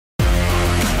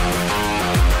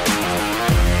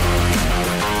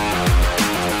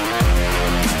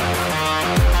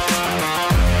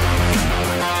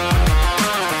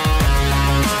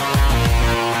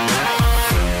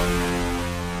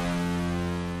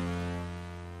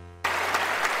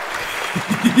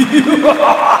ส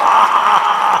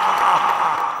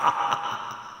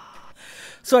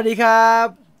วัสดีครับ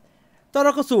ต้อน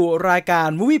รับเข้าสู่รายการ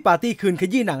Movie Party คืนข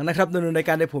ยี้หนังนะครับดำเนินราย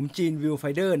การโดยผมจีนวิวไฟ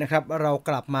เดอร์นะครับเราก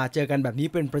ลับมาเจอกันแบบนี้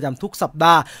เป็นประจำทุกสัปด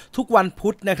าห์ทุกวันพุ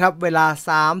ธนะครับเวลา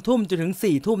 3 ทุ่มจนถึง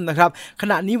 4 ทุ่มนะครับข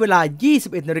ณะนี้เวลา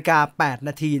 21:08 น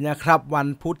าทีนะครับวัน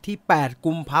พุธที่ 8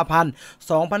 กุมภาพันธ์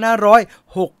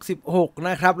 2566 น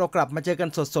ะครับเรากลับมาเจอกัน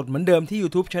สดๆเหมือนเดิมที่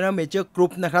YouTube Channel Major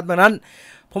Group นะครับดังนั้น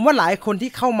ผมว่าหลายคน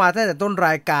ที่เข้ามาตั้งแต่ต้นร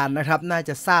ายการนะครับน่าจ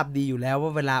ะทราบดีอยู่แล้วว่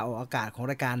าเวลาออกอากาศของ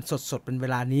รายการสดๆเป็นเว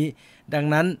ลานี้ดัง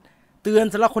นั้นเตือน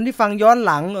สำหรับคนที่ฟังย้อน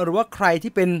หลังหรือว่าใคร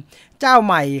ที่เป็นเจ้าใ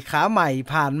หม่ขาใหม่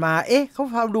ผ่านมาเขา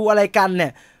ดูอะไรกันเนี่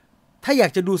ยถ้าอยา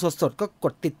กจะดูสดๆก็ก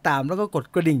ดติดตามแล้วก็กด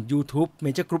กระดิ่ง YouTube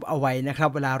Major Group เอาไว้นะครับ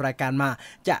เวลารายการมา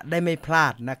จะได้ไม่พลา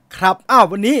ดนะครับ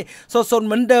วันนี้สดๆเ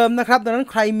หมือนเดิมนะครับดังนั้น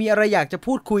ใครมีอะไรอยากจะ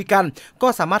พูดคุยกันก็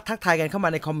สามารถทักทายกันเข้ามา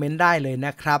ในคอมเมนต์ได้เลยน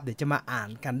ะครับเดี๋ยวจะมาอ่าน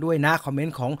กันด้วยนะคอมเมน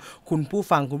ต์ของคุณผู้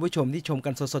ฟังคุณผู้ชมที่ชมกั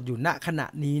นสดๆอยู่ณขณะ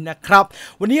นี้นะครับ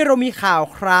วันนี้เรามีข่าว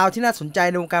คราวที่น่าสนใจ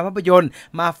ในวงการภาพยนตร์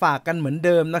มาฝากกันเหมือนเ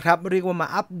ดิมนะครับเรียกว่ามา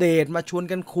อัปเดตมาชวน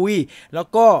กันคุยแล้ว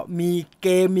ก็มีเก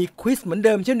มมีควิซเหมือนเ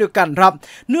ดิมเช่นเดียวกันครับ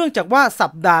เนื่องจากว่าสั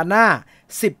ปดาห์หน้า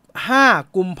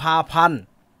15กุมภาพันธ์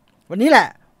วันนี้แหละ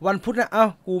วันพุธนะ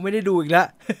กูไม่ได้ดูอีกแล้ว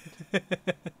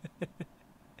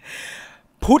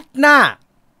พุธหน้า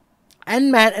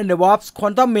Ant-Man and the Wasp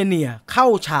Quantumania เข้า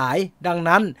ฉายดัง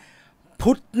นั้น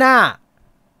พุธหน้า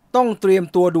ต้องเตรียม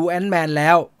ตัวดู Ant-Man แ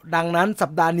ล้วดังนั้นสั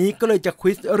ปดาห์นี้ก็เลยจะค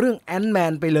วิซเรื่อง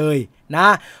Ant-Man ไปเลยนะ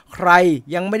ใคร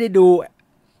ยังไม่ได้ดู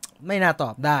ไม่น่าต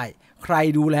อบได้ใคร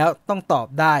ดูแล้วต้องตอบ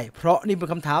ได้เพราะนี่เป็น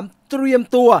คำถามเตรียม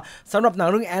ตัวสำหรับหนัง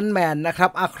เรื่อง Ant-Man นะครับ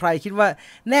ใครคิดว่า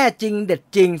แน่จริงเด็ด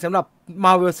จริงสำหรับ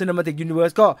Marvel Cinematic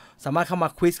Universe ก็สามารถเข้ามา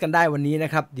ควิซกันได้วันนี้น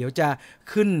ะครับเดี๋ยวจะ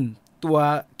ขึ้นตัว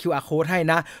QR Code ให้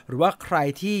นะหรือว่าใคร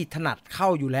ที่ถนัดเข้า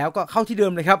อยู่แล้วก็เข้าที่เดิ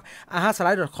มเลยครับ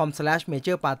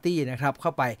ahaslide.com/majorparty นะครับเข้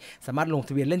าไปสามารถลงท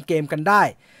ะเบียนเล่นเกมกันได้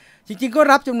จริงๆก็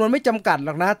รับจำนวนไม่จำกัดหร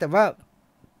อกนะแต่ว่า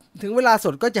ถึงเวลาส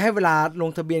ดก็จะให้เวลาลง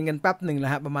ทะเบียนกันแป๊บหนึ่งแหล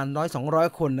ะฮะประมาณ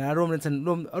 100-200 คนนะร่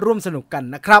วมสนุกกัน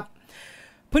นะครับ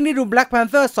เพิ่งได้ดู Black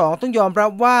Panther 2 ต้องยอมรั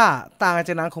บว่าต่างจ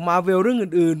ากหนังของ Marvel เรื่อง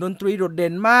อื่นๆดนตรีโดดเด่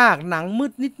นมากหนังมื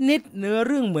ดนิดๆเนื้อเ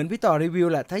รื่องเหมือนพี่ต่อรีวิว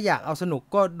แหละถ้าอยากเอาสนุก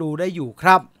ก็ดูได้อยู่ค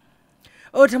รับ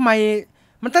ทำไม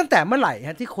มันตั้งแต่เมื่อไหร่ฮ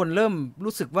ะที่คนเริ่ม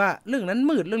รู้สึกว่าเรื่องนั้น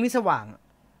มืดเรื่องนี้สว่าง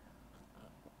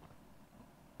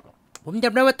ผมจ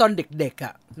ำได้ว่าตอนเด็ก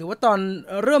ๆหรือว่าตอน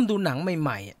เริ่มดูหนังให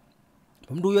ม่ๆ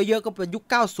ผมดูเยอะๆก็เป็นยุค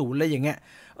90อะไรอย่างเงี้ย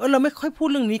เราไม่ค่อยพูด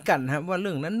เรื่องนี้กันฮะว่าเ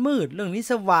รื่องนั้นมืดเรื่องนี้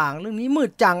สว่างเรื่องนี้มื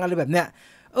ดจังอะไรแบบเนี้ย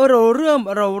เราเ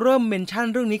ริ่มเมนชั่น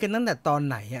เรื่องนี้กันตั้งแต่ตอน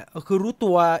ไหนคือรู้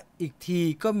ตัวอีกที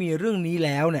ก็มีเรื่องนี้แ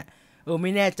ล้วเนี่ยไ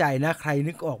ม่แน่ใจนะใคร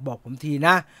นึกออกบอกผมทีน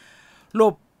ะห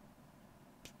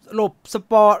ลบส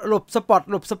ป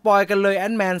อยกันเลย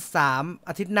Ant-Man 3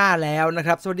 อาทิตย์หน้าแล้วนะค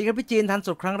รับสวัสดีครับพี่จีนทันส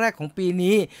ดครั้งแรกของปี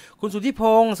นี้คุณสุทธิพ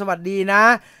งศ์สวัสดีนะ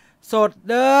สด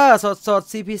เด้อสด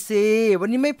CPC วัน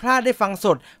นี้ไม่พลาดได้ฟังส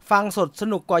ดส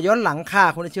นุกกว่าย้อนหลังค่ะ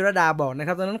คุณชิรดาบอกนะค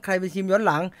รับดังนั้นใครเป็นทีมย้อน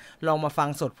หลังลองมาฟัง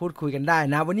สดพูดคุยกันได้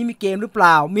นะวันนี้มีเกมหรือเป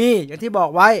ล่ามีอย่างที่บอก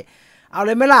ไว้เอาเ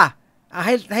ลยไหมล่ะใ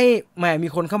ห้แหมมี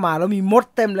คนเข้ามาแล้วมีมด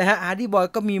เต็มเลยฮะฮาร์ดี้บอย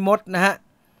ก็มีมดนะฮะ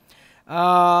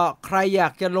ใครอยา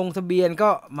กจะลงทะเบียนก็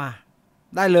มา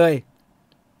ได้เลย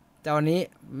แต่วันนี้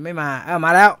ไม่มา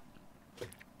แล้ว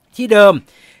ที่เดิม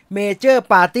Major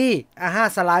Party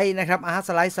ahaslide นะครับ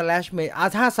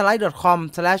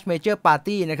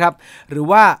ahaslide.com/majorparty นะครับหรือ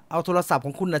ว่าเอาโทรศัพท์ข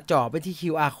องคุณจ่อไปที่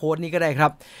QR Code นี้ก็ได้ครั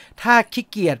บถ้าขี้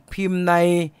เกียจพิมพ์ใน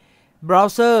เบรา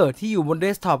ว์เซอร์ที่อยู่บนเด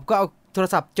สก์ท็อปก็เอาโทร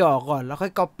ศัพท์จ่อก่อนแล้วค่อ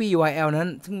ย Copy URL นั้น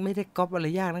ซึ่งไม่ได้ก๊อปอะไร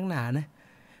ยากนักหนานะ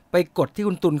ไปกดที่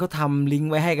คุณตุลเขาทำลิงก์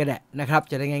ไว้ให้ก็ได้นะครับ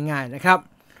จะได้ง่ายๆนะครับ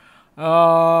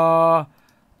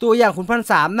ตัวอย่างคุณ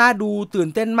1,300น่าดูตื่น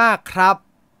เต้นมากครับ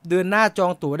เดือนหน้าจอ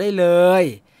งตั๋วได้เลย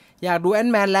อยากดูแอน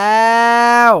ท์แมนแล้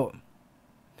ว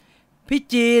พี่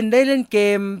จีนได้เล่นเก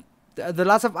ม The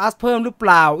Last of Us เพิ่มหรือเป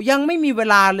ล่ายังไม่มีเว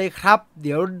ลาเลยครับเ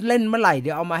ดี๋ยวเล่นเมื่อไหร่เ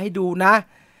ดี๋ยวเอามาให้ดูนะ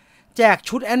แจก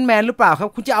ชุดแอนท์แมนหรือเปล่าครับ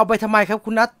คุณจะเอาไปทำไมครับคุ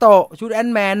ณนัตโตะชุดแอน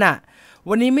ท์แมนน่ะ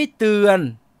วันนี้ไม่เตือน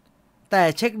แต่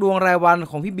เช็คดวงรายวัน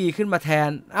ของพี่บีขึ้นมาแทน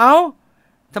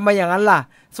ทำไมอย่างนั้นล่ะ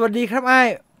สวัสดีครับไอ้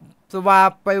สวา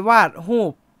ไปวาดรู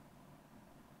ป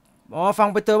ฟัง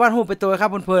ไปเตยวาดรูปไปตัวครับ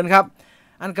เพลินๆครับ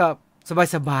อันก็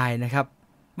สบายๆนะครับ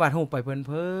วาดรูปไปเ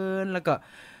พลินๆแล้วก็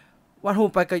วาดรูป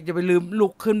ไปก็จะไปลืมลุ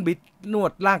กขึ้นบิดนว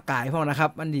ดร่างกายพอนะครั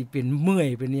บอันนี้เป็นเมื่อย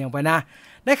เป็นเอียงไปนะ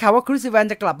ได้ข่าวว่าคริสอีแวน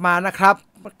จะกลับมานะครับ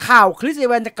ข่าวคริสอี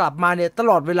แวนจะกลับมาเนี่ยต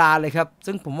ลอดเวลาเลยครับ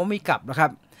ซึ่งผมว่าไม่กลับนะครั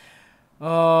บ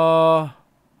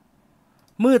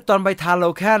มืดตอนไปทาโล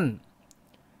แคน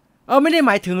ไม่ได้ห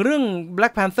มายถึงเรื่อง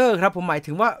Black Panther ครับผมหมาย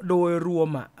ถึงว่าโดยรวม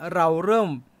เราเริ่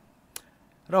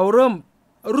ม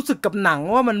รู้สึกกับหนัง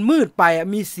ว่ามันมืดไป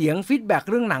มีเสียงฟีดแบ็ก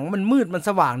เรื่องหนังมันมืดมันส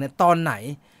ว่างเนี่ยตอนไหน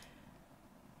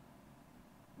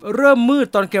เริ่มมืด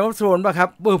ตอนเกมออฟโธรนป่ะครับ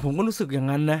ผมก็รู้สึกอย่าง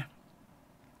นั้นนะ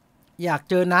อยาก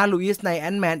เจอน้าลุอิสในแอ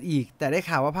นท์แมนอีกแต่ได้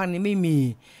ข่าวว่าภาคนี้ไม่มี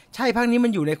ใช่ภาคนี้มั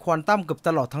นอยู่ในควอนตัมเกือบต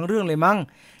ลอดทั้งเรื่องเลยมั้ง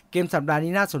เกมสัปดาห์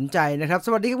นี้น่าสนใจนะครับส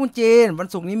วัสดีครับคุณจีนวัน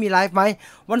ศุกร์นี้มีไลฟ์ไหม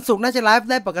วันศุกร์น่าจะไลฟ์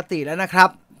ได้ปกติแล้วนะครับ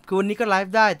คือวันนี้ก็ไล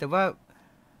ฟ์ได้แต่ว่า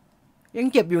ยัง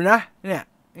เจ็บอยู่นะเนี่ย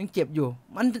ยังเจ็บอยู่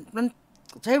มัน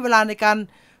ใช้เวลาในการ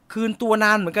คืนตัวน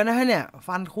านเหมือนกันนะฮะเนี่ย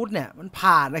ฟันคุดเนี่ยมัน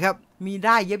ผ่านะครับมีไ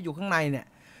ด้เย็บอยู่ข้างในเนี่ย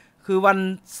คือวัน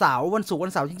เสาร์วันศุกร์วั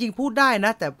นเสาร์จริงๆพูดได้น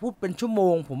ะแต่พูดเป็นชั่วโม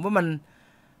งผมว่ามั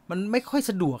นไม่ค่อย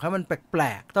สะดวกครับมันแปล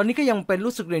กๆตอนนี้ก็ยังเป็น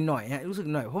รู้สึกหน่อยๆฮะรู้สึก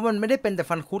หน่อยเพราะมันไม่ได้เป็นแต่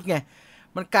ฟันคุดไง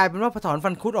มันกลายเป็นว่าพอถอน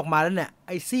ฟันคุดออกมาแล้วเนี่ยไ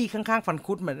อซี่ข้างๆฟัน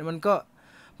คุดมัน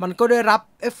ก็ได้รับ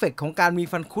เอฟเฟกต์ของการมี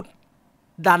ฟันคุด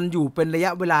ดันอยู่เป็นระย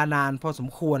ะเวลานานพอสม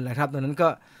ควรแหละครับดังนั้นก็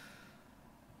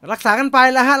รักษากันไป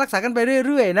แล้วฮะรักษากันไป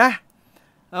เรื่อยๆนะ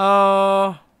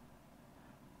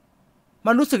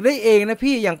มันรู้สึกได้เองนะ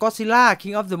พี่อย่าง Godzilla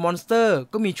King of the Monster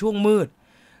ก็มีช่วงมืด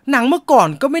หนังเมื่อก่อน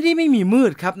ก็ไม่มีมื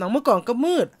ดครับหนังเมื่อก่อนก็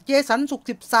มืดเจสันศุกร์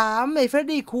13ไอ้เฟรด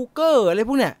ดี้ครูเกอร์อะไรพ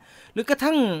วกเนี้ยหรือกระ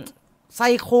ทั่งไซ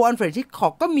โคอันเฟรดฮิตคอ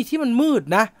กก็มีที่มันมืด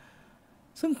นะ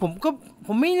ซึ่งผ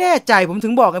มไม่แน่ใจผมถึ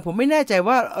งบอกไงผมไม่แน่ใจ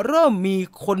ว่าเริ่มมี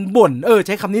คนบ่นใ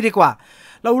ช้คำนี้ดีกว่า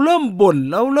เราเริ่มบ่น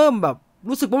แล้วเริ่มแบบ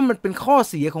รู้สึกว่ามันเป็นข้อ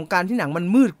เสียของการที่หนังมัน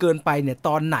มืดเกินไปเนี่ยต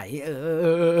อนไหน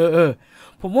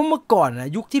ผมว่าเมื่อก่อนนะ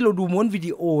ยุคที่เราดูม้วนวิ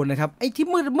ดีโอนะครับไอ้ที่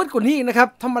มืดกว่านี้นะครับ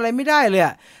ทำอะไรไม่ได้เลย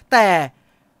แต่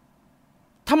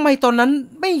ทำไมตอนนั้น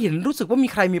ไม่เห็นรู้สึกว่ามี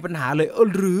ใครมีปัญหาเลย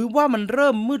หรือว่ามันเ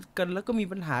ริ่มมืดกันแล้วก็มี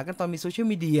ปัญหากันตอนมีโซเชียล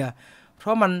มีเดียเพร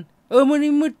าะมันมื่อ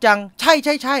นี้มืดจังใ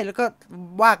ช่แล้วก็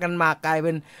ว่ากันมากลายเ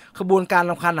ป็นขบวนการ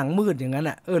รำคาญหนังมืดอย่างนั้น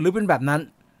หรือเป็นแบบนั้น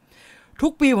ทุ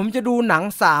กปีผมจะดูหนัง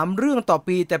3เรื่องต่อ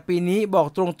ปีแต่ปีนี้บอก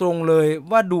ตรงๆเลย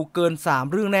ว่าดูเกิน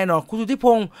3เรื่องแน่นอนคุณสุทธิพ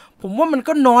งศ์ผมว่ามัน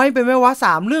ก็น้อยไปไหมวะ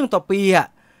3เรื่องต่อปี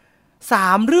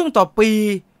3เรื่องต่อปี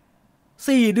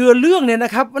4เดือนเรื่องเนี่ยน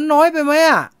ะครับมันน้อยไปไหม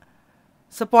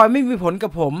สปอยไม่มีผลกั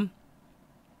บผม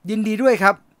ยินดีด้วยค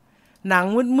รับหนัง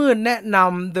มืดๆแนะน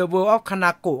ำ The World of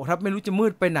Kanako ครับไม่รู้จะมื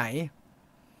ดไปไหน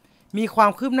มีความ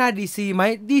คืบหน้า DC ไหม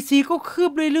DC ก็คื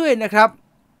บเรื่อยๆนะครับ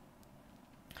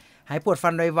หายปวดฟั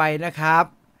นไวๆนะครับ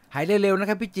หายเร็วๆนะค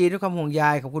รับพี่จีนด้วยความห่วงใย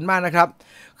ขอบคุณมากนะครับ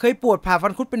เคยปวดผ่าฟั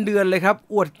นคุดเป็นเดือนเลยครับ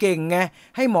อวดเก่งไง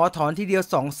ให้หมอถอนทีเดียว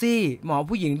2ซี่หมอ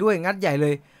ผู้หญิงด้วยงัดใหญ่เล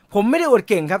ยผมไม่ได้อวด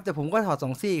เก่งครับแต่ผมก็ถอด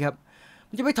2ซี่ครับ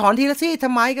มันจะไปถอนทีละซี่ท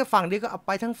ำไมก็ฝั่งเดียวก็เอาไ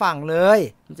ปทั้งฝั่งเลย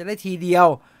มันจะได้ทีเดียว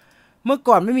เมื่อ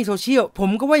ก่อนไม่มีโซเชียลผม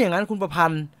ก็ว่าอย่างนั้นคุณประพั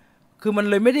นธ์คือมัน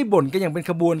เลยไม่ได้บ่นกันอย่างเป็น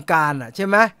ขบวนการใช่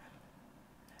ไหม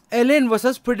Alien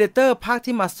vs Predator ภาค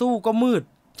ที่มาสู้ก็มืด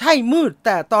ใช่มืดแ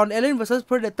ต่ตอน Alien vs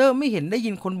Predator ไม่เห็นได้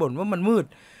ยินคนบ่นว่ามันมืด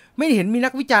ไม่เห็นมีนั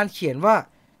กวิจารณ์เขียนว่า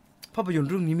ภาพยนตร์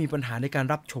เรื่องนี้มีปัญหาในการ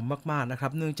รับชมมากๆนะครั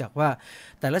บเนื่องจากว่า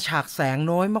แต่ละฉากแสง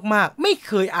น้อยมากๆไม่เ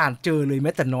คยอ่านเจอเลยแ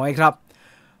ม้แต่น้อยครับ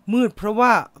มืดเพราะว่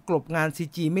ากลบงาน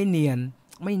CG ไม่เนียน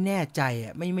ไม่แน่ใจ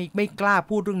ไม่กล้า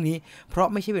พูดเรื่องนี้เพราะ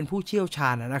ไม่ใช่เป็นผู้เชี่ยวชา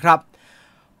ญนะครับ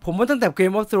ผมว่าตั้งแต่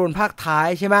Game of Thrones ภาคท้าย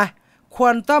ใช่ไหม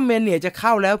Quantum Mania จะเข้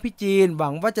าแล้วพี่จีนหวั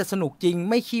งว่าจะสนุกจริง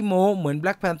ไม่ขี้โม้เหมือน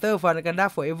Black Panther Wakanda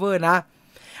Forever นะ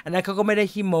อันนั้นเขาก็ไม่ได้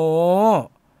ขี้โม้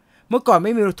เมื่อก่อนไ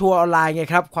ม่มีทัวร์ออนไลน์ไง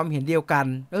ครับความเห็นเดียวกัน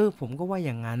ผมก็ว่าอ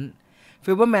ย่างนั้น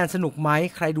Fableman สนุกไหม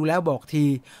ใครดูแล้วบอกที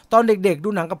ตอนเด็กๆดู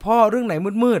หนังกับพ่อเรื่องไหน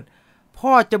มืดๆพ่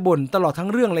อจะบ่นตลอดทั้ง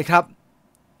เรื่องเลยครับ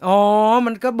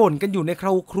มันก็บ่นกันอยู่ใน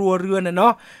ครัวเรือนเนา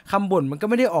ะคำบ่นมันก็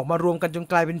ไม่ได้ออกมารวมกันจน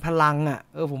กลายเป็นพลัง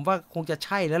ผมว่าคงจะใ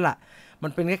ช่แล้วล่ะมั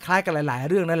นเป็นคล้ายๆกันหลายๆ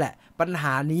เรื่องนั่นแหละปัญห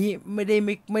านี้ไม่ไ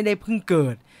ด้เพิ่งเกิ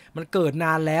ดมันเกิดน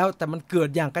านแล้วแต่มันเกิด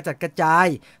อย่างกระจัดกระจาย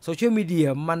โซเชียลมีเดีย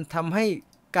มันทำให้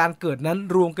การเกิดนั้น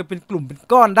รวมกันเป็นกลุ่มเป็น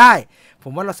ก้อนได้ผ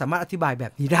มว่าเราสามารถอธิบายแบ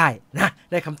บนี้ได้นะ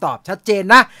ได้คำตอบชัดเจน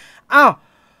นะ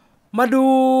มาดู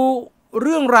เ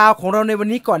รื่องราวของเราในวัน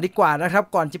นี้ก่อนดีกว่านะครับ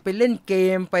ก่อนจะไปเล่นเก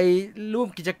มไปร่วม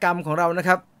กิจกรรมของเรานะค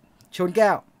รับชนแก้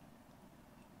ว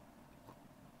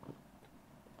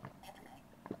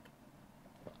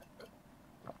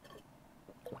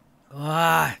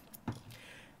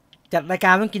จัดรายก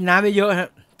ารต้องกินน้ำเยอะๆฮะ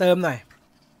เติมหน่อย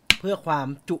เพื่อความ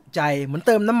จุใจเหมือนเ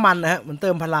ติมน้ำมันนะฮะเหมือนเติ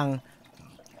มพลัง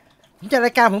ผมจัดร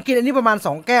ายการผมกินอันนี้ประมาณ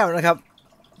2แก้วนะครับ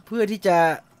เพื่อที่จะ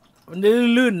มัน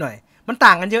ลื่นๆหน่อยมันต่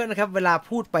างกันเยอะนะครับเวลา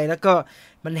พูดไปแล้วก็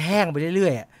มันแห้งไปเรื่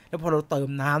อยๆแล้วพอเราเติม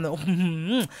น้ำเนี่ย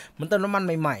มันเติมน้ำมัน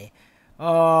ใหม่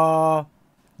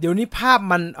ๆเดี๋ยวนี้ภาพ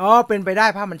มันเป็นไปได้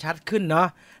ภาพมันชัดขึ้นเนาะ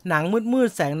หนังมืด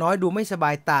ๆแสงน้อยดูไม่สบ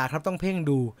ายตาครับต้องเพ่ง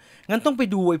ดูงั้นต้องไป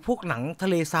ดูไอ้พวกหนังทะ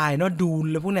เลทรายเนาะดูน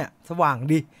แล้วพวกเนี้ยสว่าง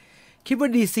ดีคิดว่า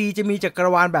DC จะมีจักร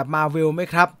วาลแบบ Marvel ไหม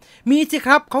ครับมีสิค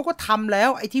รับเขาก็ทำแล้ว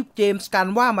ไอ้ที่เจมส์กัน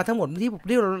ว่ามาทั้งหมด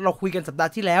ที่เราคุยกันสัปดา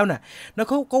ห์ที่แล้วน่ะแล้วเ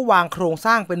ขาก็วางโครงส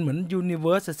ร้างเป็นเหมือน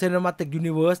Universe Cinematic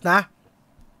Universe นะ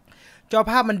จอ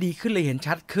ภาพมันดีขึ้นเลยเห็น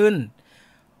ชัดขึ้น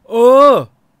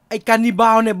ไอ้การนิบ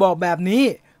าลเนี่ยบอกแบบนี้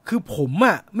คือผมอ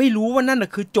ะไม่รู้ว่านั่นน่ะ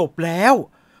คือจบแล้ว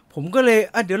ผมก็เลย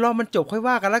เดี๋ยวรอมันจบค่อย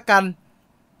ว่ากันละกัน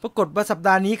ปรากฏว่าสัปด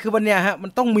าห์นี้คือวันเนี้ยฮะมั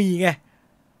นต้องมีไง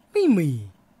ไม่มี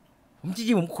ผมจ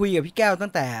ริงๆผมคุยกับพี่แก้วตั้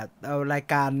งแต่ราย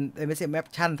การ MSM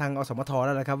Action ทางอสมทแ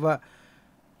ล้วนะครับว่า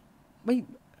ไม่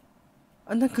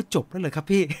อันนั้นคือจบแล้วเลยครับ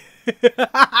พี่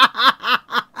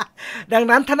ดัง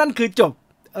นั้นถ้านั่นคือจบ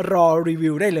รอรี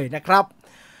วิวได้เลยนะครับ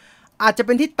อาจจะเ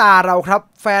ป็นที่ตาเราครับ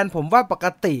แฟนผมว่าปก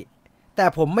ติแต่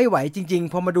ผมไม่ไหวจริง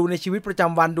ๆพอมาดูในชีวิตประจ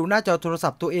ำวันดูหน้าจอโทรศั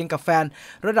พท์ตัวเองกับแฟน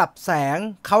ระดับแสง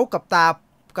เขากับตา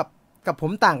กับผ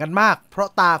มต่างกันมากเพราะ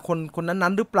ตาคนนั้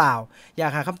นๆหรือเปล่าอยา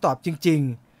กหาคำตอบจริง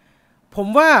ๆผม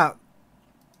ว่า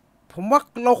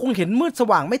เราคงเห็นมืดส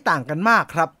ว่างไม่ต่างกันมาก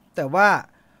ครับแต่ว่า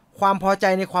ความพอใจ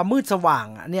ในความมืดสว่าง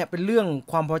เนี่ยเป็นเรื่อง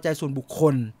ความพอใจส่วนบุคค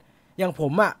ลอย่างผ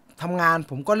มอะทำงาน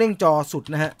ผมก็เร่งจอสุด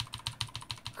นะฮะ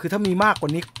คือถ้ามีมากกว่า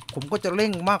นี้ผมก็จะเร่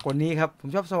งมากกว่านี้ครับผม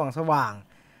ชอบสว่าง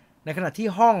ในขณะที่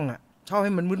ห้องอะชอบใ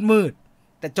ห้มันมืด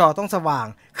แต่จอต้องสว่าง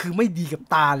คือไม่ดีกับ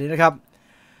ตาเลยนะครับ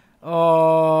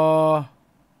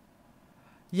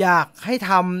อยากให้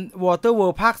ทำ Water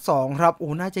World ภาค 2 ครับโอ้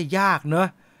น่าจะยากเนอะ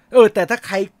แต่ถ้าใ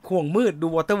ครข่วงมืดดู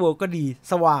Water World ก็ดี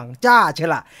สว่างจ้าใช่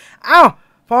ละ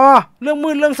พอเรื่องมื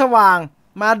ดเรื่องสว่าง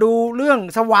มาดูเรื่อง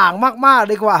สว่างมาก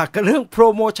ๆดีกว่ากับเรื่องโปร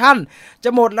โมชั่นจะ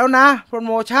หมดแล้วนะโปร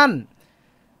โมชั่น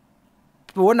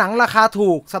ตั๋วหนังราคาถู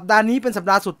กสัปดาห์นี้เป็นสัป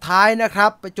ดาห์สุดท้ายนะครั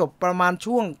บไปจบประมาณ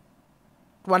ช่วง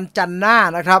วันจันทร์หน้า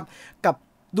นะครับกับ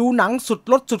ดูหนังสุด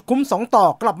ลดสุดคุ้ม2ต่อ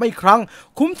กลับมาอีกครั้ง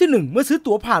คุ้มที่1เมื่อซื้อ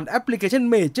ตั๋วผ่านแอปพลิเคชัน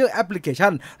Major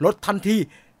Application ลดทันที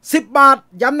10 บาท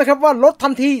ย้ำนะครับว่าลดทั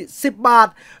นที10 บาท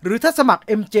หรือถ้าสมัคร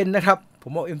MGen นะครับผ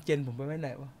มเอา MGen ผมไปไว้ไหน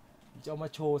วะจะเอามา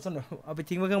โชว์ซะหน่อยเอาไป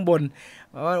ทิ้งไว้ข้างบน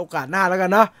ว่าโอกาสหน้าแล้วกั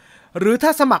นนะหรือถ้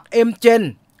าสมัคร MGen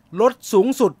ลดสูง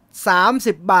สุด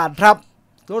30 บาทครับ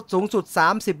ลดสูงสุด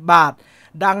30 บาท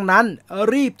ดังนั้น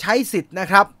รีบใช้สิทธิ์นะ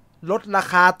ครับลดรา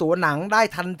คาตั๋วหนังได้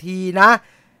ทันทีนะ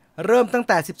เริ่มตั้ง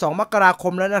แต่12มกราค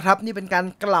มแล้วนะครับนี่เป็นการ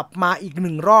กลับมาอีก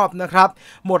1รอบนะครับ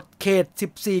หมดเขต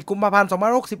14กุมภาพันธ์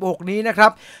2566นี้นะครั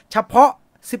บเฉพาะ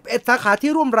11สาขา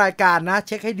ที่ร่วมรายการนะเ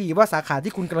ช็คให้ดีว่าสาขา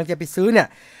ที่คุณกำลังจะไปซื้อเนี่ย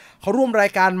เขาร่วมรา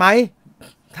ยการไหม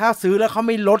ถ้าซื้อแล้วเขาไ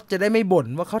ม่ลดจะได้ไม่บ่น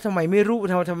ว่าเขาทำไมไม่รู้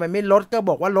ทำไมไม่ลดก็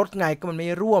บอกว่าลดไงก็มันไม่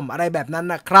ร่วมอะไรแบบนั้น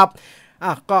นะครับ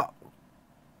ก็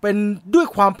เป็นด้วย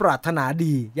ความปรารถนา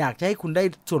ดีอยากจะให้คุณได้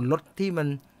ส่วนลดที่มัน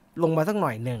ลงมาสักหน่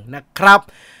อยหนึ่งนะครับ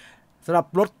สำหรับ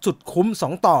ลดสุดคุ้ม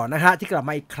2ต่อนะฮะที่กลับ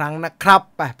มาอีกครั้งนะครับ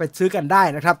ไปซื้อกันได้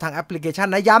นะครับทางแอปพลิเคชัน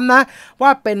นะย้ำนะว่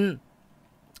าเป็น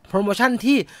โปรโมชั่น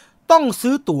ที่ต้อง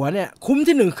ซื้อตั๋วเนี่ยคุ้ม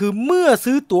ที่1คือเมื่อ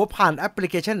ซื้อตั๋วผ่านแอปพลิ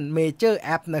เคชัน Major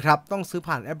App นะครับต้องซื้อ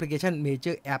ผ่านแอปพลิเคชัน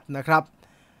Major App นะครับ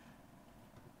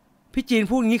พี่จีน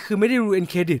พูดงี้คือไม่ได้ดู End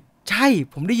Credit ใช่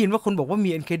ผมได้ยินว่าคนบอกว่ามี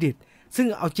End Credit ซึ่ง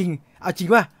เอาจริง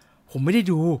ว่าผมไม่ได้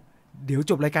ดูเดี๋ยว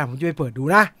จบรายการผมจะไปเปิดดู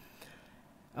นะ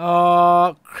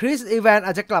คริสอีแวนอ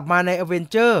าจจะกลับมาใน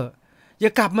Avenger อย่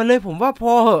ากลับมาเลยผมว่าพ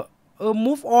อเหอะ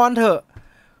move on เถอะ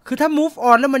คือถ้า move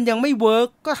on แล้วมันยังไม่เวิร์ก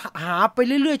ก็หาไปเ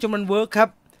รื่อยๆจนมันเวิร์กครับ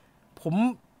ผม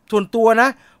ส่วนตัวนะ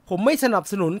ผมไม่สนับ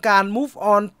สนุนการ move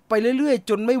on ไปเรื่อยๆ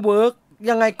จนไม่เวิร์ก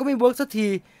ยังไงก็ไม่เวิร์กสักที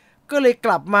ก็เลยก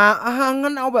ลับมา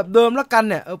งั้นเอาแบบเดิมแล้วกัน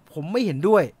เนี่ยผมไม่เห็น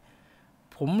ด้วย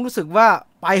ผมรู้สึกว่า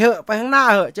ไปเหอะไปข้างหน้า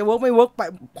เหอะจะเวิร์กไม่เวิร์กไป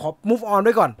ขอ move on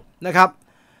ด้วยก่อนนะครับ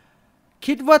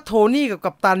คิดว่าโทนี่กับ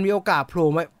กัปตันมีโอกาสโผล่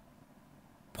ไหม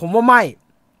ผมว่าไม่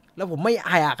แล้วผมไม่อ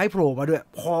ยากให้โผล่มาด้วย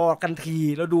พอกันที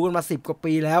เราดูกันมา10 กว่า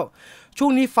ปีแล้วช่ว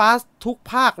งนี้ฟาสทุก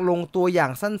ภาคลงตัวอย่า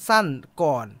งสั้นๆ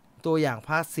ก่อนตัวอย่างภ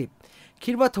าค10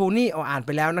คิดว่าโทนี่อ่านไป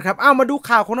แล้วนะครับมาดู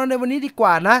ข่าวของเราในวันนี้ดีก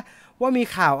ว่านะว่ามี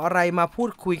ข่าวอะไรมาพูด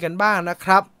คุยกันบ้างนะค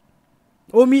รับ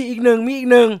มีอีกหนึ่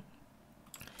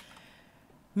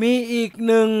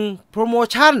งโปรโม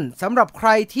ชั่นสำหรับใคร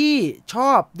ที่ช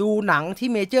อบดูหนังที่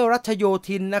เมเจอร์รัชโย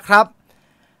ธินนะครับ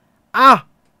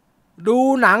ดู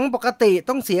หนังปกติ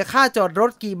ต้องเสียค่าจอดร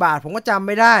ถกี่บาทผมก็จำไ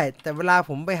ม่ได้แต่เวลา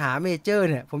ผมไปหาเมเจอร์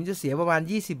เนี่ยผมจะเสียประมาณ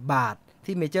20 บาท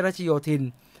ที่เมเจอร์รัชโยธิน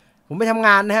ผมไปทำง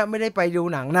านนะฮะไม่ได้ไปดู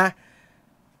หนังนะ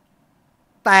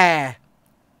แต่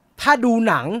ถ้าดู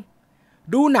หนัง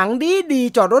ดี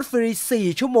จอดรถฟรี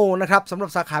4 ชั่วโมงนะครับสำหรับ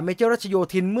สาขาเมเจอร์รัชโย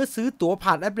ธินเมื่อซื้อตั๋ว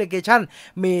ผ่านแอปพลิเคชัน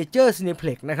Major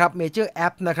Cineplex นะครับ Major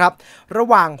App นะครับระ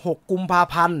หว่าง6 กุมภา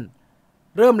พันธ์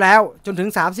เริ่มแล้วจนถึง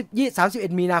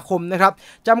31 มีนาคมนะครับ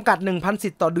จำกัด 1,000 สิ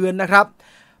ทธิ์ต่อเดือนนะครับ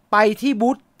ไปที่บู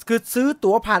ธคือซื้อ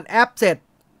ตั๋วผ่านแอปเสร็จ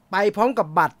ไปพร้อมกับ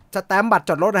บัตรสแตมป์บัตรจ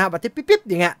อดรถนะฮะบัตรที่ปิ๊บๆ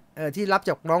อย่างเงี้ยที่รับจ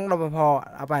ากน้องรปภ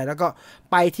เอาไปแล้วก็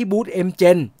ไปที่บูธ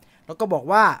MGen แล้วก็บอก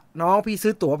ว่าน้องพี่ซื้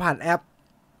อตั๋วผ่านแอป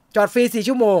จอดฟรี4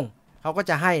 ชั่วโมงเขาก็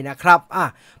จะให้นะครับ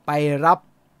ไป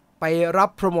รับ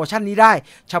โปรโมชั่นนี้ได้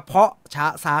เฉพาะ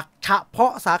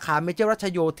สาขาเมเจอร์รัช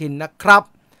โยธินนะครับ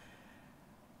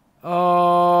เอ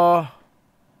อ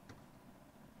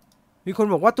มีคน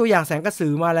บอกว่าตัวอย่างแสงกระสื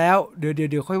อมาแล้วเ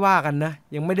ดี๋ยวค่อยว่ากันนะ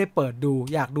ยังไม่ได้เปิดดู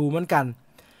อยากดูเหมือนกัน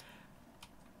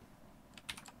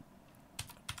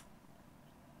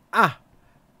อ่ะ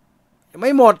ไ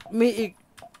ม่หมดมีอีก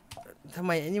ทำไ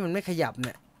มอันนี้มันไม่ขยับเ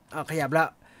นี่ยขยับแล้ว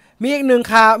มีอีกหนึ่ง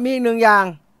ข่าวมีอีกหนึ่งอย่าง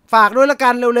ฝากด้วยละกั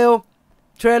นเร็ว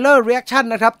ๆเทรลเลอร์รีแอคชั่น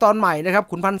นะครับตอนใหม่นะครับ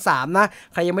ขุนพันสามนะ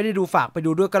ใครยังไม่ได้ดูฝากไป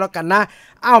ดูด้วยก็แล้วกันนะ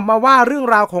มาว่าเรื่อง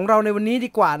ราวของเราในวันนี้ดี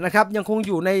กว่านะครับยังคงอ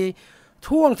ยู่ใน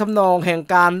ช่วงทำนองแห่ง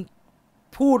การ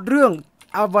พูดเรื่อง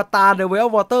อวตาร The Way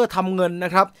of Water ทำเงินน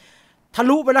ะครับทะ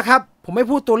ลุไปแล้วครับผมไม่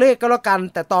พูดตัวเลขก็แล้วกัน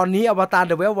แต่ตอนนี้อวตาร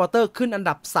The Way of Water ขึ้นอัน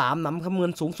ดับ3นำคำเงิ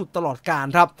นสูงสุดตลอดกาล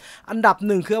ครับอันดับ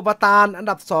1คืออวตารอัน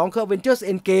ดับ2คือ Avengers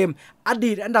Endgame อ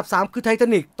ดีตอันดับ3คือ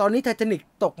Titanic ตอนนี้ Titanic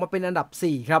ตกมาเป็นอันดับ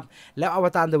4ครับแล้วอว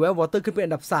ตาร The Way of Water ขึ้นเป็น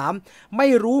อันดับ3ไม่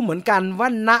รู้เหมือนกันว่า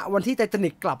ณวันที่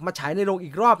Titanic กลับมาฉายในโรงอี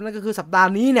กรอบนั่นก็คือสัปดาห์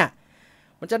นี้เนี่ย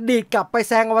มันจะดีดกลับไป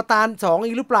แซงอวตาร2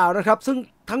อีกหรือเปล่านะครับซึ่ง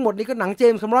ทั้งหมดนี้ก็หนังเจ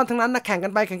มส์แคมรอนทั้งนั้นนะแข่งกั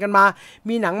นไปแข่งกันมา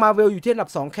มีหนังมาเวลอยู่ที่อันดั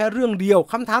บ2แค่เรื่องเดียว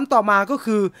คำถามต่อมาก็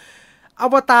คืออ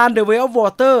วตาร The Way of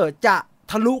Water จะ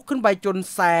ทะลุขึ้นไปจน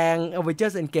แซง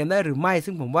Avengers Endgame ได้หรือไม่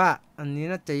ซึ่งผมว่าอันนี้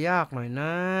น่าจะยากหน่อยน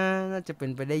ะน่าจะเป็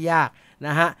นไปได้ยากน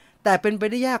ะฮะแต่เป็นไป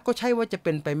ได้ยากก็ใช่ว่าจะเ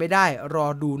ป็นไปไม่ได้รอ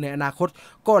ดูในอนาคต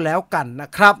ก็แล้วกันนะ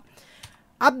ครับ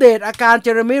อัปเดตอาการเจ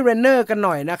อร์มี่เรนเนอร์กันห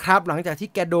น่อยนะครับหลังจากที่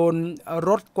แกโดนร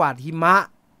ถกวาดหิมะ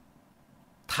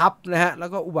ทับนะฮะแล้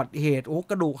วก็อุบัติเหตุ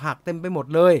กระดูกหักเต็มไปหมด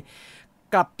เลย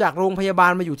กลับจากโรงพยาบา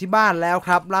ลมาอยู่ที่บ้านแล้วค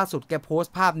รับล่าสุดแกโพส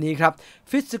ต์ภาพนี้ครับ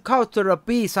Physical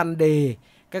Therapy Sunday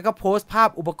แกก็โพสต์ภาพ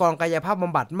อุปกรณ์กายภาพบ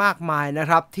ำบัดมากมายนะ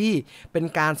ครับที่เป็น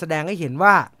การแสดงให้เห็น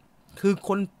ว่าคือค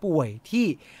นป่วยที่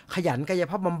ขยันกาย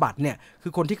ภาพบำบัดเนี่ยคื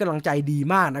อคนที่กำลังใจดี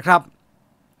มากนะครับ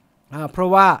เพรา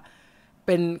ะว่าเ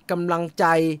ป็นกำลังใจ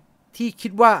ที่คิ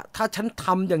ดว่าถ้าฉันท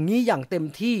ำอย่างนี้อย่างเต็ม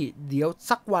ที่เดี๋ยว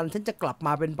สักวันฉันจะกลับม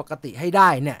าเป็นปกติให้ได้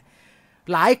เนี่ย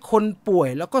หลายคนป่วย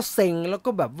แล้วก็เซ็งแล้วก็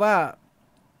แบบว่า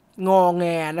งอแง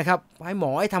นะครับให้หม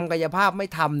อให้ทำกายภาพไม่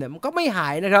ทำเนี่ยมันก็ไม่หา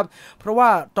ยนะครับเพราะว่า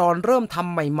ตอนเริ่มท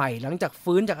ำใหม่ๆหลังจาก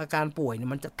ฟื้นจากอาการป่วยเนี่ย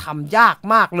มันจะทำยาก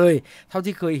มากเลยเท่า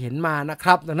ที่เคยเห็นมานะค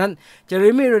รับดังนั้นเจอ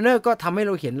ร์มี่เรนเนอร์ก็ทำให้เ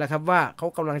ราเห็นแล้วครับว่าเขา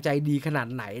กำลังใจดีขนาด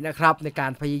ไหนนะครับในกา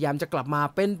รพยายามจะกลับมา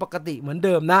เป็นปกติเหมือนเ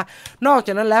ดิมนะนอกจ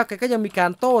ากนั้นแล้วแกก็ยังมีกา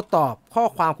รโต้ตอบข้อ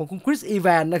ความของคุณคริสอีแว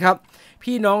นนะครับ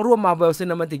พี่น้องร่วม Marvel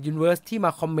Cinematic Universe ที่ม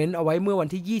าคอมเมนต์เอาไว้เมื่อวัน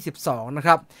ที่22นะค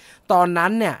รับตอน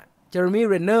นั้นเนี่ยเจอร์มี่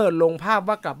เรนเนอร์ลงภาพ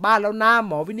ว่ากลับบ้านแล้วนะห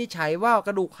มอวินิจฉัยว่าก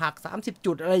ระดูกหัก30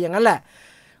จุดอะไรอย่างนั้นแหละ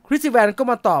คริสแวนก็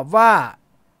มาตอบว่า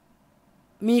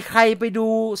มีใครไปดู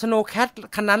Snowcat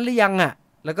คันนั้นหรือยัง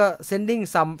แล้วก็ sending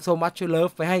some so much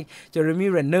love ไปให้เจอร์มี่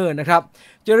เรนเนอร์นะครับ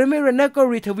เจอร์มี่เรนเนอร์ก็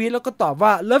รีทวีตแล้วก็ตอบว่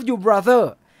า love you brother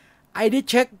I did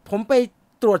check ผมไป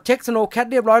ตรวจเช็ค Snowcat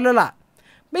เรียบร้อยแล้วล่ะ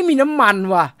ไม่มีน้ำมัน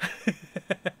ว่ะ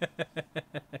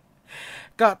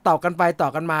ก็ต่อกันไปต่อ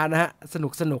กันมานะฮะส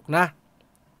นุกนะ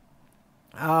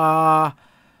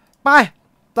ไป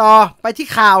ต่อไปที่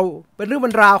ข่าวเป็นเรื่องบร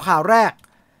รราวข่าวแรก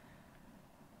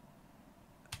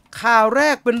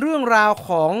เป็นเรื่องราวข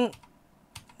อง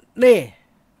นี่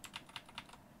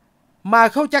มา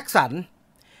เคิลแจ็คสัน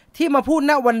ที่มาพูด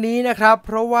ณวันนี้นะครับเ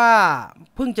พราะว่า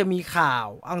เพิ่งจะมีข่าว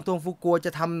อังตงฟูกัวจ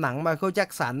ะทำหนังมาเคิลแจ็ค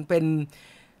สันเป็น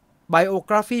ไบโอก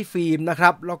ราฟีฟิล์มนะครั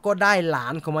บแล้วก็ได้หลา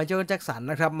นของมาเคิลแจ็คสัน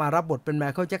นะครับมารับบทเป็นมา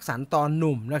เคิลแจ็คสันตอนห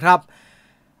นุ่มนะครับ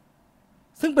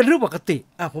ซึ่งเป็นเรื่องปกติ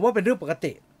ผมว่าเป็นเรื่องปก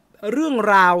ติเรื่อง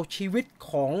ราวชีวิต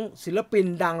ของศิลปิน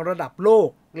ดังระดับโลก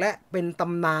และเป็นต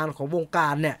ำนานของวงกา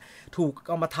รเนี่ยถูกเ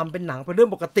อามาทำเป็นหนังเป็นเรื่อ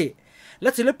งปกติและ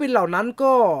ศิลปินเหล่านั้น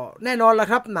ก็แน่นอนละ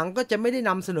ครับหนังก็จะไม่ได้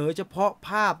นำเสนอเฉพาะภ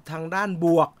าพทางด้านบ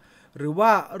วกหรือว่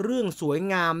าเรื่องสวย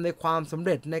งามในความสำเ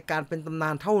ร็จในการเป็นตำนา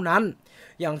นเท่านั้น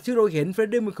อย่างที่เราเห็นเฟรด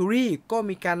ดี้เมอร์คิวรีก็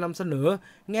มีการนำเสนอ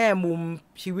แง่มุม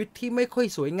ชีวิตที่ไม่ค่อย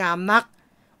สวยงามนัก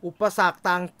อุปสรรค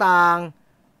ต่าง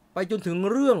ๆไปจนถึง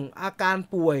เรื่องอาการ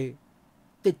ป่วย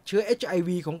ติดเชื้อ HIV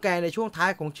ของแกในช่วงท้า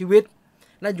ยของชีวิต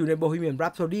นั่นอยู่ใน Bohemian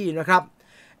Rhapsody นะครับ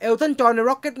เอลตันจอห์นใน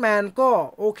Rocketman ก็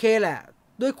โอเคแหละ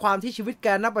ด้วยความที่ชีวิตแก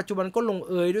ณปัจจุบันก็ลง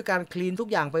เอยด้วยการคลีนทุก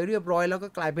อย่างไปเรียบร้อยแล้วก็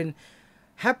กลายเป็น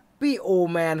Happy Old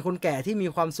Man คนแก่ที่มี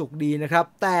ความสุขดีนะครับ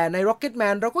แต่ใน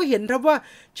Rocketman เราก็เห็นครับว่า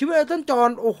ชีวิตเอลตันจอห์น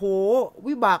โอ้โห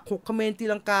วิบากหกเขมรตี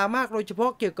ลังกามากโดยเฉพาะ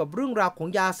เกี่ยวกับเรื่องราวของ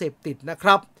ยาเสพติดนะค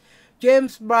รับเจม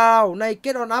ส์บราวน์ใน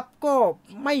Get On Up ก็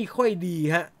ไม่ค่อยดี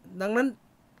ฮะดังนั้น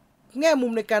แง่มุ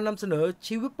มในการนำเสนอ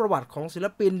ชีวิตประวัติของศิล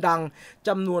ปินดังจ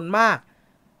ำนวนมาก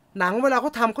หนังเวลาเข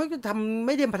าทำเขาจะทำไ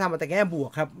ม่ได้มาทำแต่แง่บวก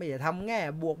ครับไม่ได้ทำแง่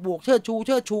บวกเชิด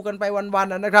ชูกันไปวัน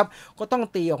ๆนะครับก็ต้อง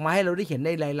ตีออกมาให้เราได้เห็นใน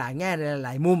หลายๆแง่ในหล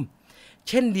ายๆมุม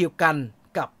เช่นเดียวกัน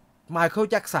กับไมเคิล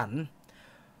แจ็คสัน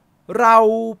เรา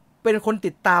เป็นคน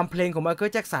ติดตามเพลงของไมเคิล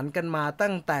แจ็คสันกันมา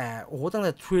ตั้งแต่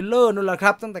ทริลเลอร์นั่นแหละค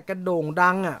รับตั้งแต่กระโด่ง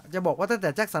ดังอ่ะจะบอกว่าตั้งแต่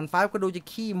แจ็คสัน5ก็ดูจะ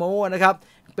ขี้โม้นะครับ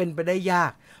เป็นไปได้ยา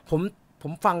กผ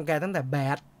มฟังแกตั้งแต่แบ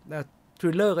ดท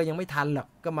ริลเลอร์ก็ยังไม่ทันหรอก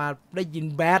ก็มาได้ยิน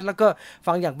แบดแล้วก็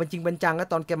ฟังอย่างเป็นจริงเป็นจังก็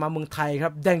ตอนแกมาเมืองไทยครั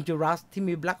บ Dangerous ที่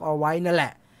มี Black or White นั่นแหล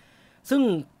ะซึ่ง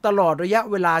ตลอดระยะ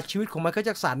เวลาชีวิตของไมเคิลแ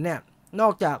จ็คสันเนี่ยนอ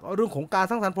กจากเรื่องของการ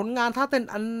สร้างสรรค์ผลงานท่าเต้น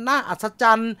อันน่าอัศจ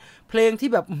รรย์เพลงที่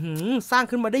แบบสร้าง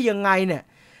ขึ้นมาได้ยังไงเนี่ย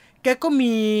แกก็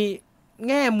มี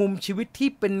แง่มุมชีวิตที่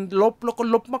เป็นลบแล้วก็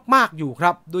ลบมากๆอยู่ค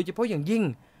รับโดยเฉพาะอย่างยิ่ง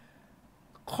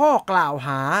ข้อกล่าวห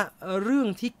าเรื่อง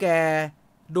ที่แก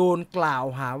โดนกล่าว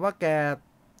หาว่าแก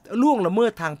ล่วงละเมิ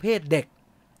ดทางเพศเด็ก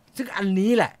ซึ่งอัน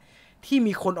นี้แหละที่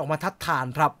มีคนออกมาทัดทาน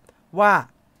ครับว่า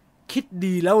คิด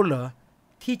ดีแล้วเหรอ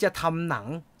ที่จะทำหนัง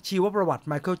ชีวประวัติไ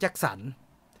มเคิลแจ็คสัน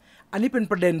อันนี้เป็น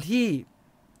ประเด็นที่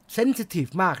เซนซิทีฟ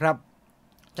มากครับ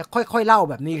จะค่อยๆเล่า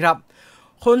แบบนี้ครับ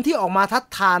คนที่ออกมาทัด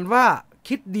ทานว่า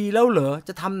คิดดีแล้วเหรอจ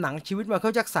ะทำหนังชีวิตไมเคิ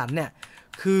ลแจ็คสันเนี่ย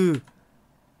คือ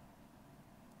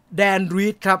แดนรี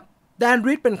ดครับแดน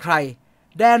รีดเป็นใคร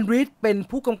แดนรีดเป็น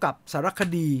ผู้กำกับสารค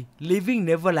ดี Living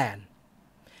Neverland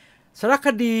สารค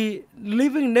ดี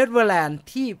Living Neverland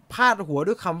ที่พาดหัว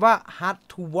ด้วยคำว่า Hard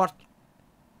to watch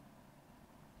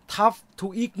Tough to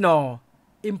ignore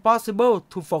Impossible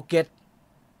to forget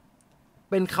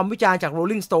เป็นคำวิจารณ์จาก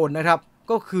Rolling Stone นะครับ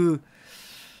ก็คือ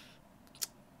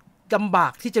ลำบา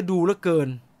กที่จะดูเหลือเกิน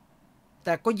แ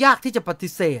ต่ก็ยากที่จะปฏิ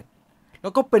เสธแล้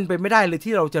วก็เป็นไปไม่ได้เลย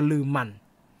ที่เราจะลืมมัน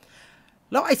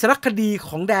แล้วไอ้สารคดีข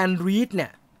องแดนรีดเนี่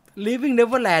ย Living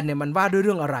Neverland เนี่ยมันว่าด้วยเ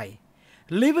รื่องอะไร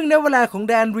Living Neverland ของ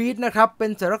แดนรีดนะครับเป็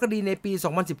นสารคดีในปี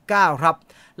 2019 ครับ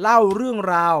เล่าเรื่อง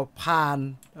ราวผ่าน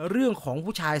เรื่องของ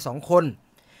ผู้ชาย2คน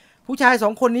ผู้ชาย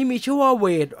2คนนี้มีชื่อว่าเว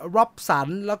ด ร็อบสัน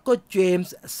แล้วก็เจม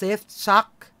ส์ เซฟ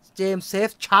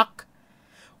ชัก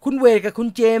คุณเวดกับคุณ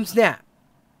เจมส์เนี่ย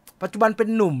ปัจจุบันเป็น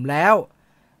หนุ่มแล้ว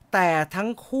แต่ทั้ง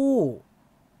คู่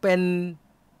เป็น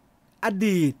อ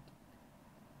ดีต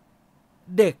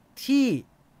เด็กที่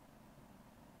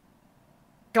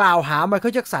กล่าวหาไมเคิ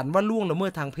ลแจ็คสันว่าล่วงละเมิ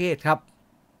ดทางเพศครับ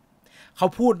เขา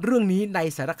พูดเรื่องนี้ใน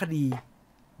สารคดี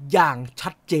อย่างชั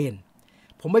ดเจน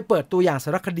ผมไปเปิดตัวอย่างส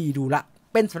ารคดีดูละ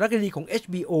เป็นสารคดีของ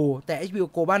HBO แต่ HBO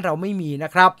Go บ้านเราไม่มีน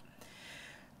ะครับ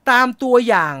ตามตัว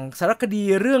อย่างสารคดี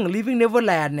เรื่อง Living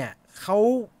Neverland เนี่ยเขา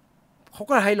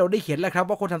ก็ให้เราได้เห็นแล้วครับ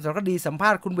ว่าคนทำสารคดีสัมภา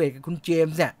ษณ์คุณเวดกับคุณเจม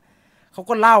ส์เนี่ยเขา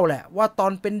ก็เล่าแหละว่าตอ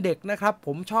นเป็นเด็กนะครับผ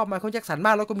มชอบไมเคิลแจ็คสันม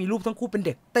ากแล้วก็มีรูปทั้งคู่เป็นเ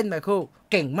ด็กเต้นไมเคิล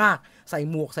เก่งมากใส่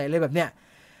หมวกใส่อะไรแบบเนี้ย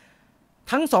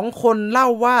ทั้ง2คนเล่า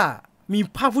ว่ามี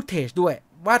ภาพฟุตเทจด้วย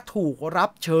ว่าถูกรั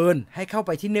บเชิญให้เข้าไป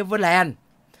ที่เนเวอร์แลนด์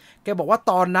แกบอกว่า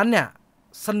ตอนนั้นเนี่ย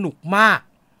สนุกมาก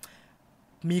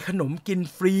มีขนมกิน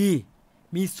ฟรี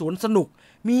มีสวนสนุก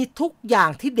มีทุกอย่าง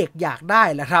ที่เด็กอยากได้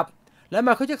แหละครับแล้วไม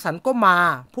เคิลแจ็คสันก็มา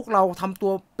พวกเราทำตั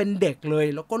วเป็นเด็กเลย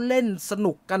แล้วก็เล่นส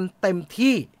นุกกันเต็ม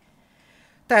ที่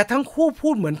แต่ทั้งคู่พู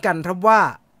ดเหมือนกันครับว่า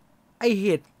ไอเห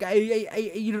ตุ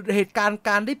การณ์ก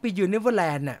ารได้ไปยืนเนเวอร์แล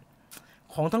นด์เนี่ย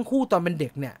ของทั้งคู่ตอนเป็นเด็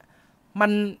กเนี่ย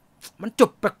มันจ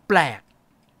บแปลก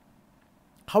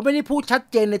ๆเขาไม่ได้พูดชัด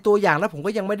เจนในตัวอย่างแล้วผม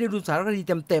ก็ยังไม่ได้ดูสารคดี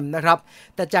เต็มๆนะครับ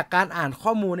แต่จากการอ่านข้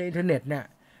อมูลในอินเทอร์เน็ตเนี่ย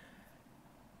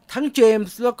ทั้งเจม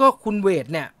ส์แล้วก็คุณเวด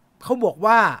เนี่ยเขาบอก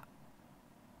ว่า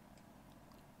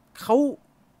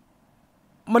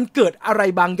มันเกิดอะไร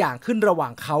บางอย่างขึ้นระหว่า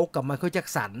งเขากับไมเคิลแจ็ค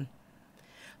สัน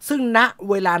ซึ่งณ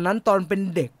เวลานั้นตอนเป็น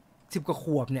เด็ก10 กว่าข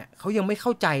วบเนี่ยเขายังไม่เข้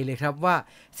าใจเลยครับว่า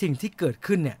สิ่งที่เกิด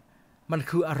ขึ้นเนี่ยมัน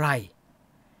คืออะไร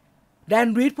แดน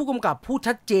รีดผู้กำกับพูด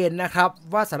ชัดเจนนะครับ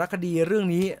ว่าสารคดีเรื่อง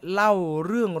นี้เล่า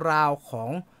เรื่องราวของ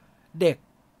เด็ก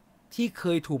ที่เค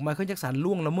ยถูกไมเคิลแจ็คสัน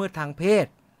ล่วงละเมิดทางเพศ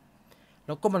แ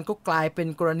ล้วก็มันก็กลายเป็น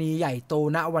กรณีใหญ่โต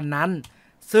ณวันนั้น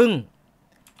ซึ่ง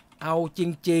เอาจ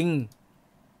ริง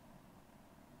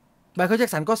ๆไมเคิลแจ็ค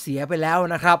สันก็เสียไปแล้ว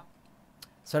นะครับ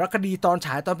สารคดีตอนฉ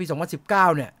ายตอนปี 2019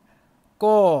 เนี่ย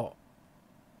ก็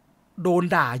โดน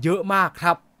ด่าเยอะมากค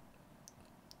รับ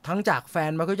ทั้งจากแฟ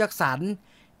นไมเคิลแจ็คสัน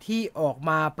ที่ออก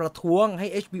มาประท้วงให้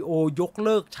HBO ยกเ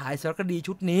ลิกฉายสารคดี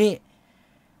ชุดนี้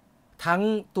ทั้ง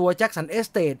ตัวแจ็คสันเอส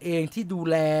เตทเองที่ดู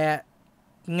แล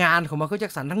งานของไมเคิลแจ็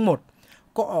คสันทั้งหมด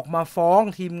ก็ออกมาฟ้อง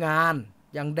ทีมงาน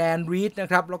อย่างแดนรีดนะ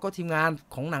ครับแล้วก็ทีมงาน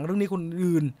ของหนังเรื่องนี้คน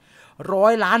อื่น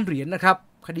$100 ล้านนะครับ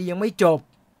คดียังไม่จบ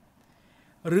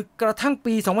หรือกระทั่ง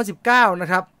ปี 2019 นะ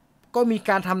ครับก็มี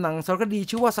การทำหนังสารคดี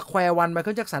ชื่อว่า Square One ไมเ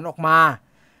คิลแจ็คสันออกมา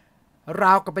ร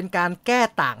าวกับเป็นการแก้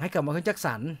ต่างให้กับไมเคิลแจ็ค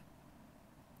สัน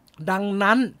ดัง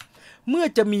นั้นเมื่อ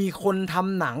จะมีคนท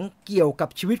ำหนังเกี่ยวกับ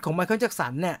ชีวิตของไมเคิลแจ็คสั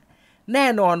นเนี่ยแน่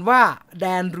นอนว่าแด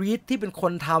นรีดที่เป็นค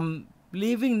นทำ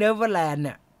Living Neverland เ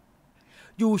นี่ย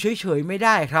อยู่เฉยๆไม่ไ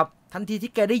ด้ครับทันที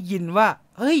ที่แกได้ยินว่า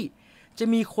เฮ้ยจะ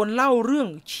มีคนเล่าเรื่อง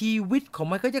ชีวิตของ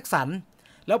ไมเคิลแจ็คสัน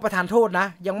แ แล้วประธานโทษนะ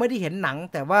ยังไม่ได้เห็นหนัง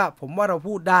แต่ว่าผมว่าเรา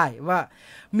พูดได้ว่า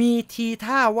มีที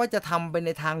ท่าว่าจะทำไปใน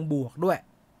ทางบวกด้วย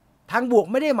ทางบวก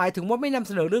ไม่ได้หมายถึงว่าไม่นำเ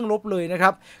สนอเรื่องลบเลยนะค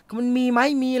รับมันมีไหม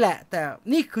มีแหละแต่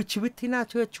นี่คือชีวิตที่น่า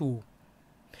เชื่อชู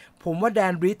ผมว่าแด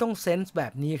นรีดต้องเซนส์แบ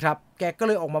บนี้ครับแกก็เ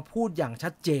ลยออกมาพูดอย่างชั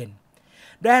ดเจน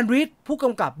แดนรีดผู้ก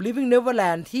ำกับ Living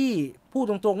Neverland ที่พูด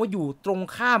ตรงๆว่าอยู่ตรง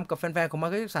ข้ามกับแฟนๆของไม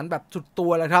เคิลแจ็คสันแบบสุดตั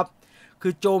วเลยครับคื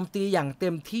อโจมตีอย่างเต็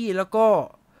มที่แล้วก็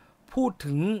พูด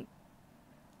ถึง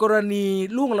กรณี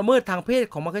ล่วงละเมิดทางเพศ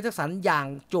ของไมเคิลแจ็คสันอย่าง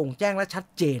โจ่งแจ้งและชัด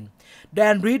เจนแด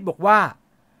นรีดบอกว่า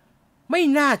ไม่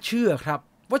น่าเชื่อครับ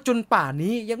ว่าจนป่าน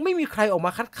นี้ยังไม่มีใครออกม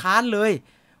าคัดค้านเลย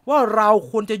ว่าเรา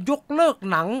ควรจะยกเลิก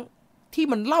หนังที่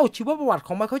มันเล่าชีวประวัติข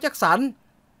องไมเคิลแจ็คสัน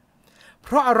เพ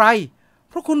ราะอะไร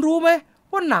เพราะคุณรู้ไหม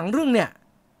ว่าหนังเรื่องเนี่ย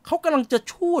เขากำลังจะ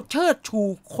เชิดชู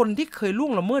คนที่เคยล่ว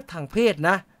งละเมิดทางเพศ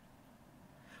นะ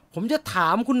ผมจะถา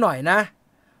มคุณหน่อยนะ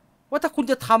ว่าถ้าคุณ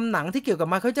จะทำหนังที่เกี่ยวกับ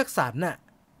ไมเคิลแจ็คสันน่ะ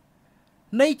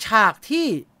ในฉากที่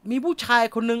มีผู้ชาย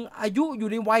คนหนึ่งอายุอยู่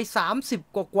ในวัย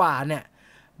30กว่าเนี่ย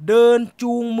เดิน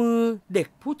จูงมือเด็ก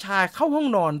ผู้ชายเข้าห้อง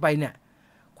นอนไปเนี่ย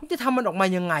คุณจะทำมันออกมา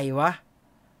ยังไงวะ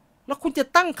แล้วคุณจะ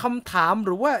ตั้งคำถามห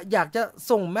รือว่าอยากจะ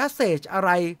ส่งแมสเสจอะไร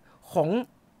ของ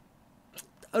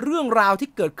เรื่องราวที่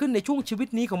เกิดขึ้นในช่วงชีวิต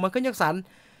นี้ของไมเคิลแจ็คสัน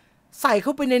ใส่เข้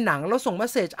าไปในหนังแล้วส่งแม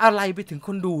สเสจอะไรไปถึงค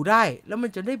นดูได้แล้วมัน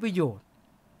จะได้ประโยชน์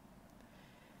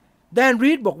แดน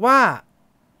รีดบอกว่า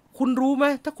คุณรู้ไหม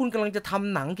ถ้าคุณกำลังจะท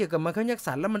ำหนังเกี่ยวกับไมเคิลแจ็ค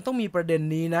สันแล้วมันต้องมีประเด็น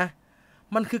นี้นะ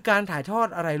มันคือการถ่ายทอด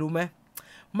อะไรรู้ไหม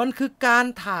มันคือการ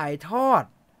ถ่ายทอด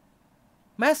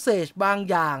แมสเสจบาง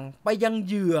อย่างไปยังเ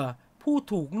หยื่อผู้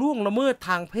ถูกล่วงละเมิดท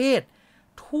างเพศ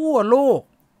ทั่วโลก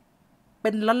เป็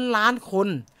นล้านๆคน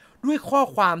ด้วยข้อ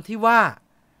ความที่ว่า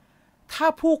ถ้า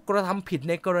ผู้กระทำผิด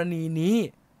ในกรณีนี้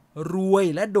รวย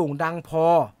และโด่งดังพอ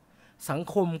สัง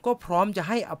คมก็พร้อมจะ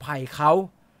ให้อภัยเขา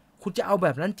คุณจะเอาแบ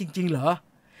บนั้นจริงๆเหรอ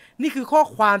นี่คือข้อ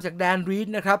ความจากแดนรีด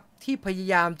นะครับที่พยา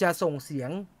ยามจะส่งเสียง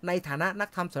ในฐานะนัก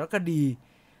ทำสารคดี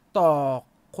ต่อ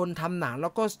คนทำหนังแล้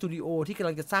วก็สตูดิโอที่กำ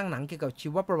ลังจะสร้างหนังเกี่ยวกับชี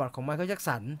วประวัติของไมเคิลแจ็ค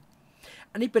สัน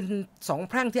อันนี้เป็น2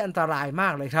แพร่งที่อันตรายมา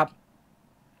กเลยครับ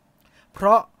เพร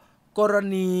าะกร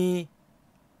ณี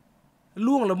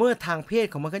ล่วงละเมิดทางเพศ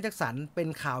ของไมเคิลแจ็คสันเป็น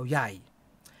ข่าวใหญ่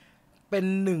เป็น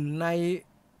หนึ่งใน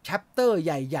แชปเตอร์ใ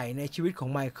หญ่ๆในชีวิตของ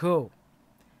ไมเคิล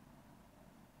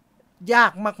ยา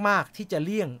กมากๆที่จะเ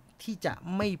ลี่ยงที่จะ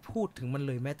ไม่พูดถึงมันเ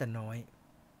ลยแม้แต่น้อย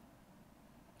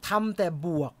ทำแต่บ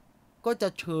วกก็จะ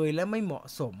เชยและไม่เหมาะ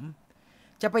สม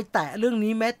จะไปแตะเรื่อง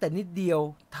นี้แม้แต่นิดเดียว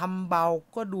ทำเบา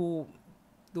ก็ดู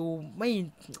ไ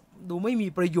ม่มี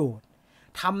ประโยชน์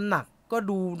ทำหนักก็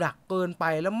ดูหนักเกินไป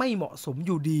แล้วไม่เหมาะสมอ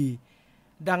ยู่ดี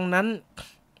ดังนั้น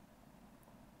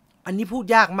อันนี้พูด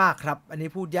ยากมากครับอันนี้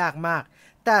พูดยากมาก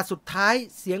แต่สุดท้าย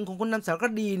เสียงของคนนำสารค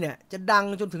ดีเนี่ยจะดัง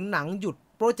จนถึงหนังหยุด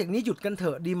โปรเจกต์นี้หยุดกันเถ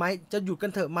อะดีไหมจะหยุดกั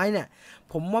นเถอะไหมเนี่ย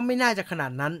ผมว่าไม่น่าจะขนา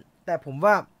ดนั้นแต่ผม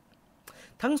ว่า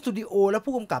ทั้งสตูดิโอและ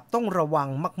ผู้กำกับต้องระวัง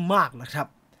มากๆนะครับ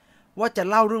ว่าจะ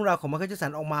เล่าเรื่องราวของไมเคิลแจ็คสั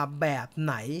นออกมาแบบไ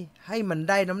หนให้มัน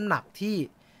ได้น้ำหนักที่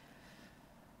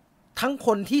ทั้งค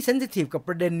นที่เซนซิทีฟกับป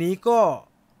ระเด็นนี้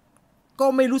ก็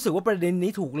ไม่รู้สึกว่าประเด็น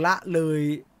นี้ถูกละเลย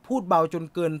พูดเบาจน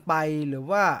เกินไปหรือ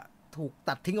ว่าถูก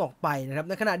ตัดทิ้งออกไปนะครับ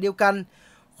ในขณะเดียวกัน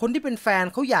คนที่เป็นแฟน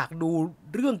เขาอยากดู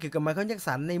เรื่องเกี่ยวกับไมเคิลแจ็ค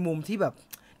สันในมุมที่แบบ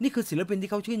นี่คือศิลปิน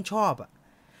ที่เขาชื่นชอบอ่ะ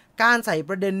การใส่ป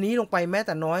ระเด็นนี้ลงไปแม้แ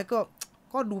ต่น้อย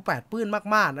ก็ดูแปดเปื้อน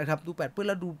มากๆนะครับดูแปดเปื้อน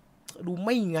แล้วดูไ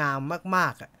ม่งามมา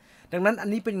กๆอ่ะดังนั้นอัน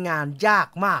นี้เป็นงานยาก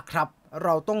มากครับเร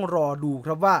าต้องรอดูค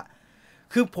รับว่า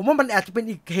คือผมว่ามันอาจจะเป็น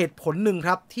อีกเหตุผลหนึ่งค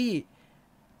รับที่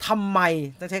ทำไม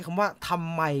ต้องใช้คำว่าท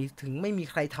ำไมถึงไม่มี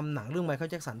ใครทำหนังเรื่องไมเคิล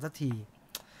แจ็คสันสักที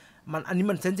อันนี้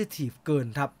มันเซนซิทีฟเกิน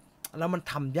ครับแล้วมัน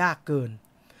ทำยากเกิน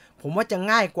ผมว่าจะ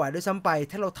ง่ายกว่าด้วยซ้ำไป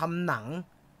ถ้าเราทำหนัง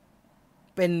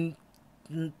เป็น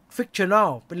ฟิกชันแนล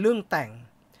เป็นเรื่องแต่ง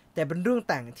แต่เป็นเรื่อง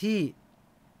แต่งที่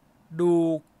ดู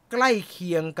ใกล้เ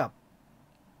คียงกับ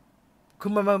คื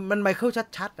อมันไมเคิล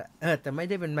ชัดๆอ่ะแต่ไม่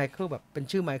ได้เป็นไมเคิลแบบเป็น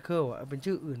ชื่อไมเคิลอ่ะเป็น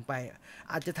ชื่ออื่นไป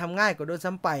อาจจะทำง่ายกว่าด้วย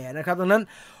ซ้ำไปนะครับดังนั้น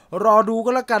รอดูก็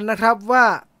แล้วกันนะครับว่า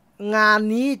งาน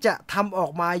นี้จะทำออ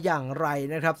กมาอย่างไร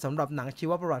นะครับสำหรับหนังชี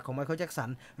วประวัติของไมเคิลแจ็คสัน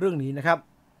เรื่องนี้นะครับ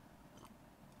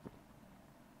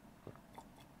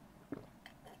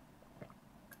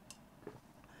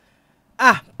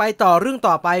ไปต่อเรื่อง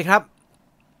ต่อไปครับ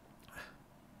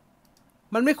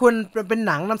มันไม่ควรเป็น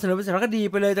หนังนำเสนอเป็นสารคดี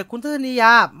ไปเลยแต่คุณทัศนีย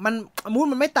ามันมูด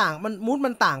มันไม่ต่างมั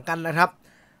นต่างกันนะครับ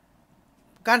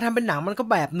การทำเป็นหนังมันก็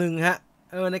แบบหนึ่งฮะ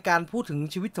ในการพูดถึง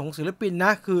ชีวิตของศิลปินน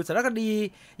ะคือสารคดี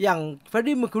อย่างเฟรด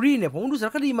ดี้เมอร์คิวรีเนี่ยผมดูสา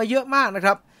รคดีมาเยอะมากนะค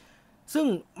รับซึ่ง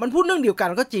มันพูดเรื่องเดียวกั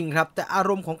นก็จริงครับแต่อา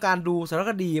รมณ์ของการดูสาร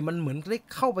คดีมันเหมือนได้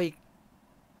เข้าไป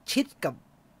ชิดกับ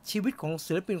ชีวิตของ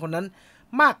ศิลปินคนนั้น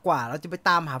มากกว่าเราจะไป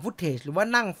ตามหาฟุตเทจหรือว่า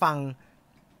นั่งฟัง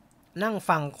นั่ง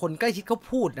ฟังคนใกล้ชิดเขา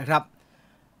พูดนะครับ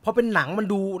พอเป็นหนังมัน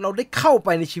ดูเราได้เข้าไป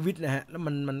ในชีวิตนะฮะแล้ว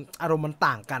มันอารมณ์มัน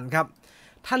ต่างกันครับ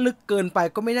ถ้าลึกเกินไป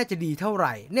ก็ไม่น่าจะดีเท่าไห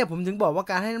ร่เนี่ยผมถึงบอกว่า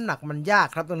การให้น้ำหนักมันยาก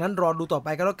ครับดังนั้นรอดูต่อไป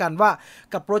ก็แล้วกันว่า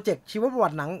กับโปรเจกต์ชีวประวั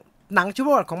ติหนังชีวป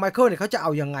ระวัติของไมเคิลเนี่ยเขาจะเอ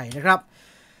ายังไงนะครับ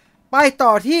ไปต่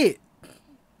อ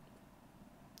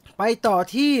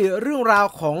ที่เรื่องราว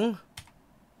ของ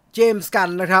เจมส์กัน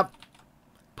นะครับ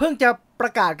เพิ่งจะปร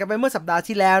ะกาศกันไปเมื่อสัปดาห์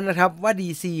ที่แล้วนะครับว่า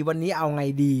DC วันนี้เอาไง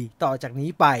ดีต่อจากนี้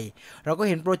ไปเราก็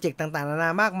เห็นโปรเจกต์ต่างๆนาน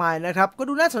ามากมายนะครับก็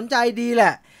ดูน่าสนใจดีแหล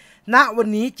ะณวัน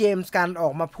นี้เจมส์กันออ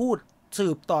กมาพูดสื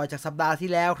บต่อจากสัปดาห์ที่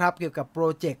แล้วครับเกี่ยวกับโปร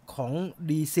เจกต์ของ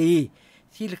DC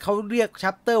ที่เขาเรียก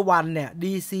Chapter 1 เนี่ย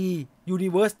DC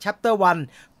Universe Chapter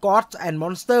 1 Gods and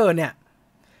Monsters เนี่ย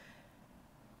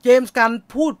เจมส์กัน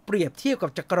พูดเปรียบเทียบกั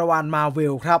บจักรวาลมาเว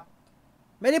ลครับ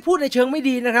ไม่ได้พูดในเชิงไม่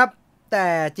ดีนะครับแต่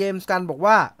เจมส์กันบอก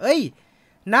ว่า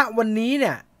ณวันนี้เ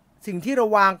นี่ยสิ่งที่เรา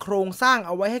วางโครงสร้างเ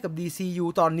อาไว้ให้กับ DCU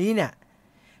ตอนนี้เนี่ย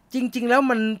จริงๆแล้ว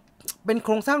มันเป็นโค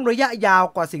รงสร้างระยะยาว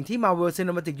กว่าสิ่งที่ Marvel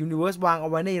Cinematic Universe วางเอา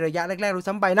ไว้ในระยะแรกๆด้วย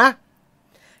ซ้ำไปนะ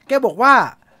แกบอกว่า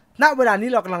ณเวลานี้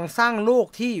เรากำลังสร้างโลก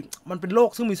ที่มันเป็นโลก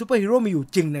ซึ่งมีซูเปอร์ฮีโร่มีอยู่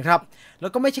จริงนะครับแล้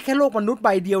วก็ไม่ใช่แค่โลกมนุษย์ใบ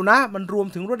เดียวนะมันรวม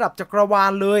ถึงระดับจักรวา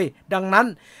ลเลยดังนั้น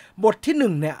บทที่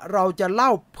1เนี่ยเราจะเล่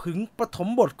าถึงปฐม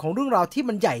บทของเรื่องราวที่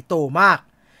มันใหญ่โตมาก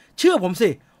เชื่อผมสิ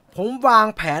ผมวาง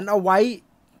แผนเอาไว้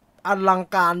อลัง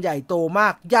การใหญ่โตมา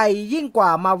กใหญ่ยิ่งกว่า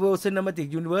Marvel Cinematic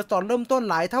Universe ตอนเริ่มต้น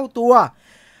หลายเท่าตัว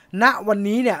ณวัน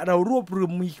นี้เนี่ยเรารวบรว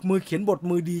มมือเขียนบท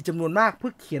มือดีจำนวนมากเพื่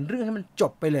อเขียนเรื่องให้มันจ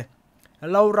บไปเลย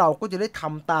แล้วเราก็จะได้ท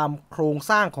ำตามโครง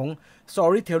สร้างของ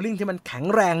storytelling ที่มันแข็ง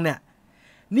แรงเนี่ย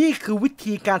นี่คือวิ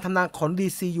ธีการทำงานของ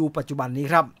DCU ปัจจุบันนี้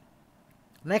ครับ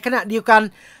ในขณะเดียวกัน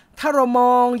ถ้าเราม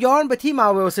องย้อนไปที่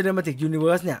Marvel Cinematic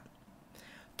Universe เนี่ย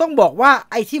ต้องบอกว่า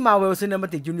ไอ้ที่ Marvel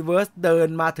Cinematic Universe เดิน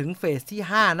มาถึงเฟสที่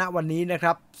5ณวันนี้นะค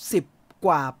รับ10ก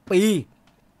ว่าปี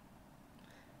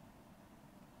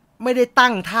ไม่ได้ตั้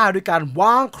งท่าด้วยการว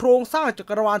างโครงสร้างจั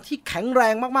กรวาลที่แข็งแร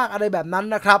งมากๆอะไรแบบนั้น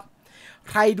นะครับ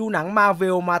ใครดูหนัง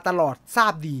Marvel มาตลอดทรา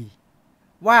บดี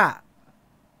ว่า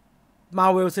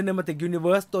Marvel Cinematic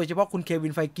Universe โดยเฉพาะคุณเควิ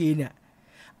นไฟกีเนี่ย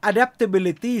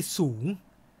adaptability สูง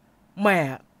แหม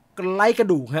ไร้กระ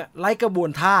ดูกฮะไร้กระบวน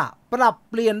ท่าปรับ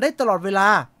เปลี่ยนได้ตลอดเวลา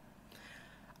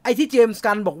ไอ้ที่เจมส์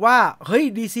กันบอกว่าเฮ้ย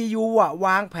DCU อ่ะว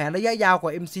างแผนระยะยาวกว่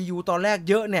า MCU ตอนแรก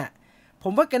เยอะเนี่ยผ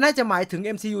มว่าแกน่าจะหมายถึง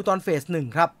MCU ตอนเฟส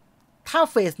1ครับถ้า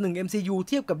เฟส1 MCU เ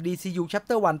ทียบกับ DCU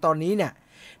Chapter 1 ตอนนี้เนี่ย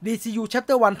DCU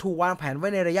Chapter 1 ถูกวางแผนไว้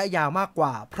ในระยะยาวมากกว่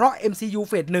าเพราะ MCU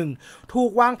เฟส1ถู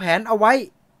กวางแผนเอาไว้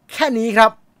แค่นี้ครั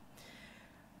บ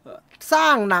สร้า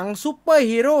งหนังซูเปอร์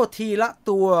ฮีโร่ทีละ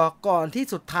ตัวก่อนที่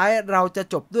สุดท้ายเราจะ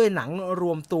จบด้วยหนังร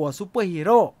วมตัวซูเปอร์ฮีโ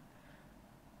ร่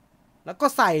แล้วก็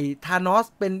ใส่ธานอส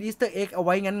เป็นอีสเตอร์เอ็กเอาไ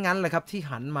ว้งั้นๆเลยครับที่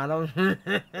หันมาแล้ว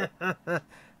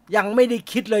ยังไม่ได้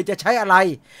คิดเลยจะใช้อะไร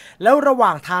แล้วระหว่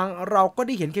างทางเราก็ไ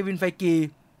ด้เห็นเควินไฟกี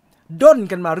ด้น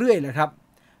กันมาเรื่อยเลยครับ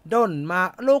ด้นมา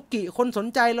โลกิคนสน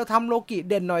ใจเราทำโลกิ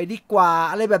เด่นหน่อยดีกว่า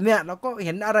อะไรแบบเนี้ยเราก็เ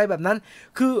ห็นอะไรแบบนั้น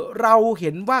คือเราเ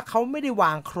ห็นว่าเขาไม่ได้ว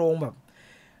างโครงแบบ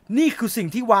นี่คือสิ่ง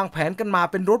ที่วางแผนกันมา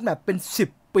เป็นรถแมพเป็น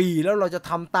10ปีแล้วเราจะ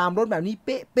ทำตามรถแบบนี้เ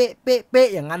ป๊ะเป๊ะเป๊ะเป๊ะ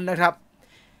อย่างนั้นนะครับ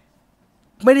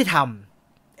ไม่ได้ท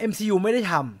ำ MCU ไม่ได้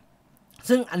ทำ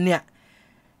ซึ่งอันเนี้ย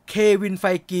เควินไฟ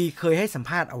กีเคยให้สัม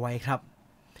ภาษณ์เอาไว้ครับ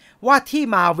ว่าที่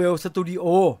Marvel Studio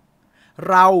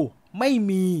เราไม่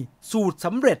มีสูตรส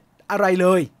ำเร็จอะไรเล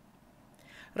ย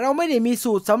เราไม่ได้มี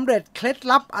สูตรสำเร็จเคล็ด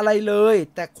ลับอะไรเลย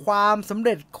แต่ความสำเ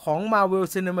ร็จของ Marvel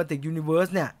Cinematic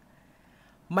Universe เนี่ย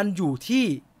มันอยู่ที่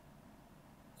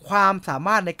ความสาม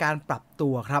ารถในการปรับตั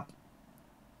วครับ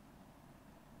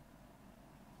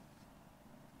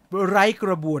ไร้ก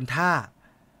ระบวนท่า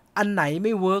อันไหนไ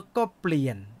ม่เวิร์กก็เปลี่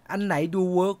ยนอันไหนดู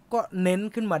เวิร์กก็เน้น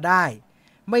ขึ้นมาได้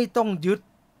ไม่ต้องยึด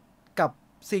กับ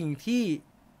สิ่งที่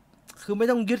คือไม่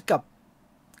ต้องยึดกับ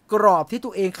กรอบที่ตั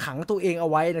วเองขังตัวเองเอา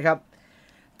ไว้นะครับ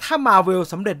ถ้า Marvel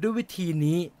สำเร็จด้วยวิธี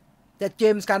นี้แต่เจ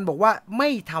มส์กันบอกว่าไม่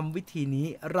ทำวิธีนี้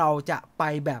เราจะไป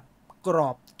แบบกรอ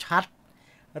บชัด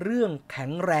เรื่องแข็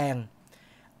งแรง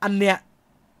อันเนี้ย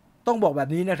ต้องบอกแบบ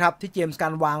นี้นะครับที่เจมส์กั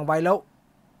นวางไว้แล้ว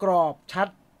กรอบชัด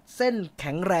เส้นแ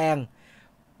ข็งแรง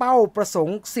เป้าประสง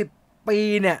ค์10ปี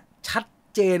เนี่ยชัด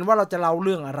เจนว่าเราจะเล่าเ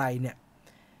รื่องอะไรเนี่ย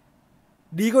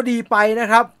ดีก็ดีไปนะ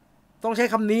ครับต้องใช้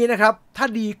คำนี้นะครับถ้า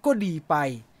ดีก็ดีไป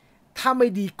ถ้าไม่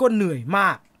ดีก็เหนื่อยมา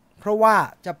กเพราะว่า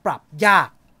จะปรับยาก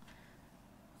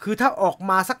คือถ้าออก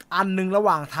มาสักอันนึงระห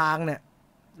ว่างทางเนี่ย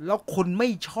แล้วคนไม่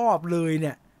ชอบเลยเ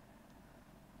นี่ย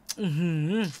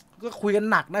ก็คุยกัน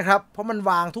หนักนะครับเพราะมัน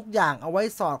วางทุกอย่างเอาไว้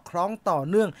สอดคล้องต่อ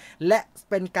เนื่องและ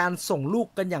เป็นการส่งลูก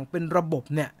กันอย่างเป็นระบบ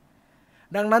เนี่ย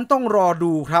ดังนั้นต้องรอ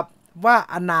ดูครับว่า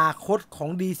อนาคตของ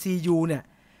DCU เนี่ย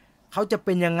เขาจะเ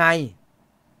ป็นยังไง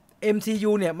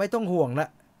MCU เนี่ยไม่ต้องห่วงละ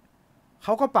เข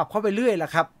าก็ปรับเข้าไปเรื่อยแหละ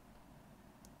ครับ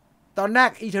ตอนแรก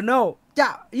Eternal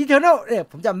เนี่ย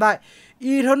ผมจำได้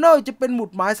Eternal จะเป็นหมุ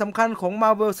ดหมายสำคัญของ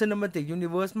Marvel Cinematic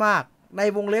Universe มากใน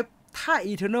วงเล็บถ้า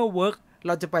Eternal work เ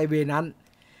ราจะไปเวนั้น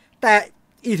แต่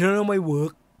Eternal ไม่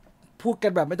work พูดกั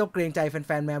นแบบไม่ต้องเกรงใจแ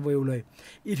ฟนๆ Marvel เลย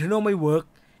Eternal ไม่ work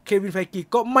เควิน ไฟกี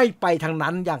ก็ไม่ไปทาง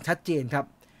นั้นอย่างชัดเจนครับ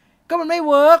ก็มันไม่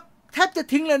work แทบจะ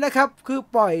ทิ้งเลยนะครับคือ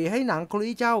ปล่อยให้หนังโคล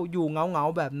เจ้าอยู่เงา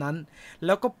ๆแบบนั้นแ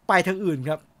ล้วก็ไปทางอื่น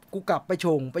ครับกูกลับไป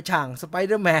ไปฉ่างสไปเ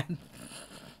ดอร์แมน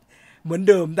เหมือน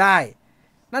เดิมได้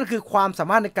นั่นคือความสา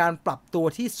มารถในการปรับตัว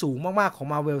ที่สูงมากๆของ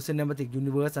Marvel Cinematic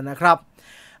Universe นะครับ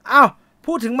อ้าว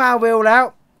พูดถึง Marvel แล้ว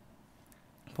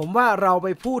ผมว่าเราไป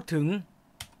พูดถึง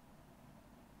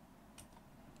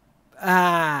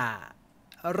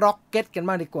Rocket กัน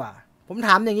บ้างดีกว่าผมถ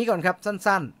ามอย่างนี้ก่อนครับ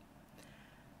สั้น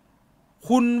ๆ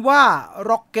คุณว่า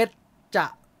Rocket จะ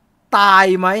ตาย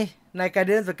ไหมใน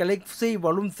Guardians of the Galaxy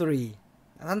Volume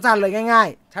 3 สั้นๆเลยง่าย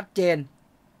ๆชัดเจน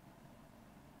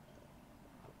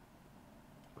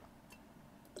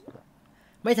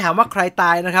ไม่ถามว่าใครต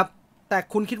ายนะครับแต่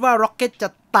คุณคิดว่า Rocket จะ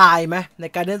ตายไหมใน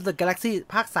Guardians of the Galaxy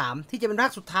ภาค 3 ที่จะเป็นภา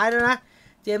คสุดท้ายแล้วนะ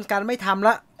เจมส์กันไม่ทำล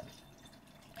ะ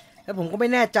แล้วผมก็ไม่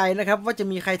แน่ใจนะครับว่าจะ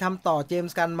มีใครทำต่อเจม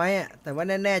ส์กันไหมแต่ว่า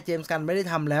แน่ๆเจมส์กันไม่ได้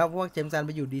ทำแล้วเพราะว่าเจมส์กันไ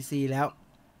ปอยู่ DC แล้ว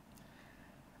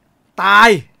ตาย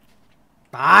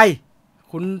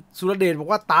คุณสุรเดชบอก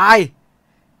ว่าตาย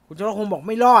คุณชลคงบอกไ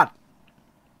ม่รอด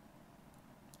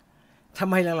ทำ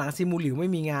ไมหลังๆซิมูหลิวไม่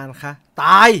มีงานคะต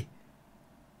าย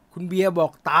คุณเบียร์บอ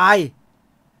กตาย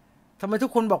ทำไมทุ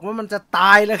กคนบอกว่ามันจะต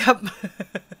ายแล้วครับ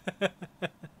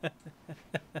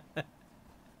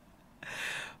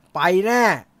ไปแน่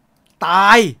ตา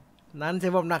ยนั้นเซ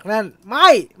บอกหนักแน่นไ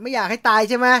ม่อยากให้ตาย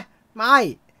ใช่ไหมไ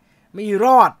ม่ร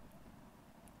อด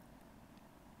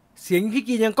เสียงพี่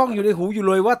กีนยังก้องอยู่ในหูอยู่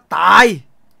เลยว่าตาย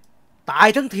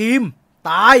ทั้งทีม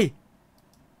ตาย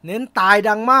เน้นตาย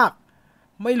ดังมาก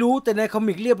ไม่รู้แต่ในคอ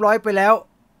มิกเรียบร้อยไปแล้ว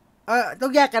ต้อ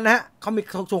งแยกกันนะฮะคอมิก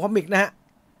ส่งคอมิกนะฮะ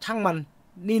ช่างมัน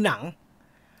นี่หนัง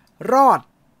รอด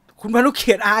คุณพานุเ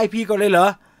ขียน RIP ก่อนเลยเหรอ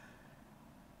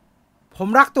ผม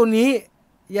รักตัวนี้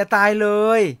อย่าตายเล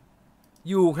ย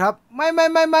อยู่ครับไ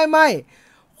ม่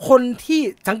คนที่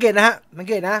สังเกตน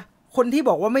ะคนที่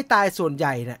บอกว่าไม่ตายส่วนให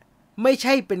ญ่เนี่ยไม่ใ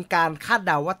ช่เป็นการคาดเ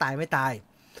ดาว่าตายไม่ตาย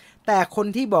แต่คน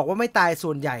ที่บอกว่าไม่ตายส่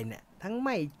วนใหญ่เนี่ยทั้งไ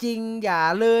ม่จริงอย่า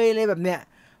เลยอะไรแบบเนี้ย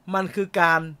มันคือก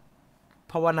าร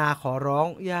ภาวนาขอร้อง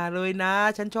อย่าเลยนะ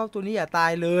ฉันชอบตัวนี้อย่าตา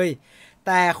ยเลยแ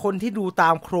ต่คนที่ดูตา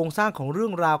มโครงสร้างของเรื่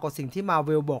องราวกับสิ่งที่มาเว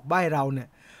ลบอกใบ้เราเนี่ย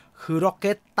คือร็อกเ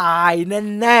ก็ตตาย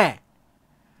แน่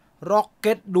ร็อกเ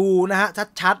ก็ตดูนะฮะ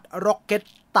ชัดๆร็อกเก็ต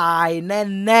ตายแ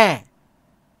น่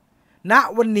ณ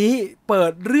วันนี้เปิ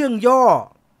ดเรื่องย่อ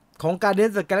ของ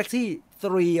Guardians of the Galaxy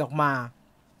 3 ออกมา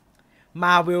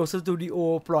Marvel Studio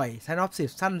ปล่อย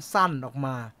Synopsis สั้นๆออกม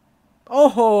าโอ้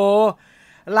โห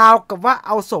ราวกับว่าเ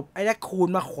อาศพไอ้แรคคูน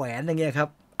มาแขวนอย่างเงี้ยครับ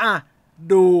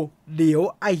ดูเดี๋ยว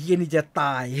ไอ้เฮียนี่จะต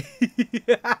าย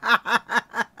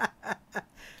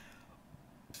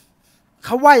เข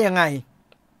าว่ายังไง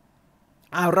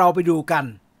เราไปดูกัน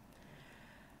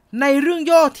ในเรื่อง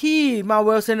ย่อที่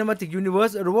Marvel Cinematic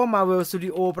Universe หรือว่า Marvel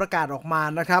Studio ประกาศออกมา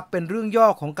นะครับเป็นเรื่องย่อ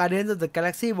ของ Guardians of the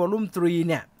Galaxy Volume 3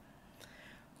 เนี่ย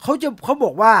เขาบ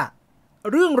อกว่า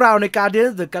เรื่องราวใน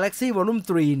Guardians of the Galaxy Volume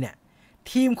 3 เนี่ย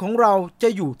ทีมของเราจะ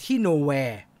อยู่ที่โนแว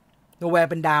ร์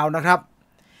เป็นดาวนะครับ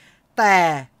แต่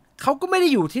เขาก็ไม่ได้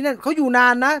อยู่ที่นั่นเขาอยู่นา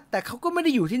นนะแต่เขาก็ไม่ไ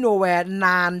ด้อยู่ที่โนแวร์น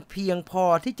านเพียงพอ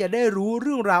ที่จะได้รู้เ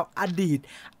รื่องราวอดีต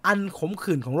อันขม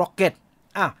ขื่นของร็อกเก็ต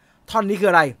ท่อนนี้คือ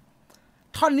อะไร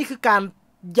ท่อนนี้คือการ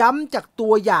ย้ำจากตั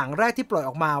วอย่างแรกที่ปล่อยอ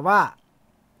อกมาว่า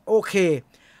โอเค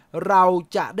เรา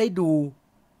จะได้ดู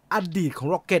อดีตของ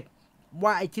ร็อกเก็ตว่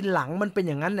าไอ้ที่หลังมันเป็น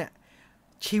อย่างนั้นเนี่ย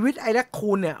ชีวิตไอ้แรค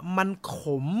คูนเนี่ยมันข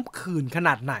มขื่นขน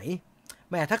าดไหน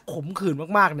แม้ถ้าขมขื่น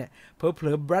มากๆเนี่ยเผล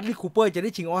อๆแบรดลีย์คูเปอร์จะได้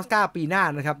ชิงออสการ์ปีหน้า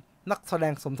นะครับนักแสด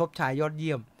งสมทบชายยอดเ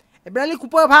ยี่ยมไอ้แบรดลีย์คู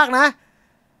เปอร์ภาคนะ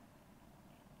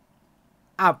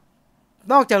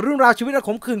นอกจากเรื่องราวชีวิตอันข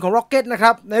มขื่นของร็อกเก็ตนะค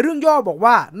รับในเรื่องย่อบอก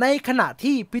ว่าในขณะ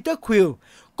ที่ปีเตอร์ควิล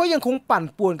ก็ยังคงปั่น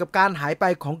ป่วนกับการหายไป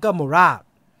ของกาโมรา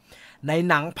ใน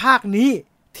หนังภาคนี้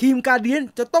ทีมการ์เดียน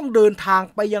จะต้องเดินทาง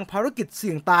ไปยังภารกิจเ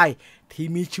สี่ยงตายที่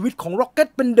มีชีวิตของร็อกเก็ต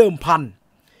เป็นเดิมพัน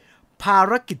ภา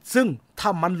รกิจซึ่งถ้า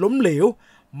มันล้มเหลว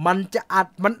มัน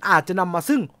อาจจะนำมา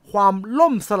ซึ่งความล่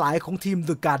มสลายของทีม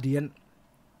The Guardian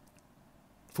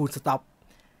Full Stop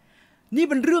นี่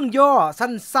เป็นเรื่องย่อ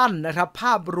สั้นๆนะครับภ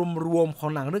าพรวมๆของ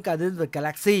หนังเรื่อง Guardians of the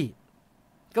Galaxy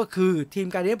ก็คือทีม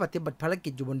การ์เดียนปฏิบัติภารกิ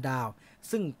จอยู่บนดาว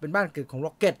ซึ่งเป็นบ้านเกิดของร็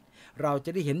อกเก็ตเราจะ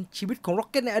ได้เห็นชีวิตของร็อก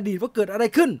เก็ตในอดีตว่าเกิดอะไร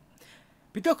ขึ้น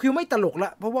ปีเตอร์ควิลไม่ตลกล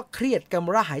ะเพราะว่าเครียดกาโม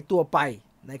ราหายตัวไป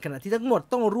ในขณะที่ทั้งหมด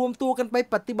ต้องรวมตัวกันไป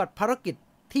ปฏิบัติภารกิจ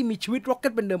ที่มีชีวิตร็อกเก็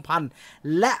ตเป็นเดิมพัน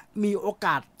และมีโอก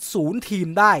าสศูนย์ทีม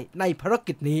ได้ในภาร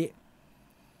กิจนี้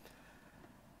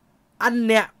อัน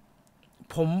เนี้ย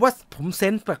ผมว่าผมเซ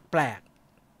นส์แปลก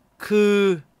ๆคือ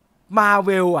มาเว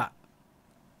ลอะ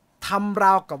ทำร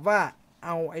าวกับว่าเอ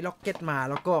าไอ้ร็อกเก็ตมา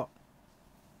แล้วก็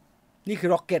นี่คือ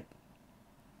ร็อกเก็ต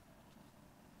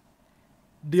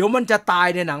เดี๋ยวมันจะตาย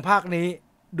ในหนังภาคนี้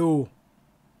ดู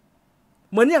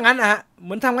เหมือนอย่างนั้นนะฮะเห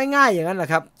มือนทำง่ายๆอย่างนั้นแหละ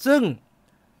ครับซึ่ง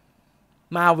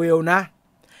มาเวลนะ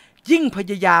ยิ่งพ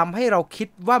ยายามให้เราคิด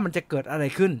ว่ามันจะเกิดอะไร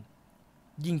ขึ้น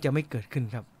ยิ่งจะไม่เกิดขึ้น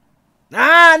ครับ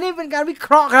นี่เป็นการวิเค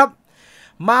ราะห์ครับ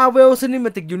Marvel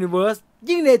Cinematic Universe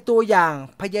ยิ่งในตัวอย่าง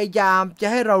พยายามจะ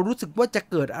ให้เรารู้สึกว่าจะ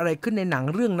เกิดอะไรขึ้นในหนัง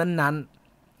เรื่องนั้น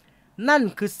ๆนั่น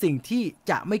คือสิ่งที่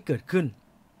จะไม่เกิดขึ้น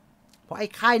เพราะไอ้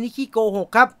ค่ายนี้ขี้โกหก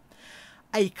ครับ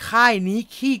ไอ้ค่ายนี้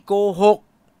ขี้โกหก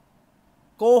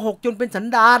จนเป็นสัน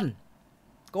ดาน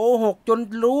โกหกจน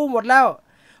รู้หมดแล้ว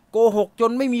โกหกจ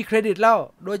นไม่มีเครดิตแล้ว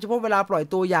โดยเฉพาะเวลาปล่อย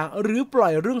ตัวอย่างหรือปล่อ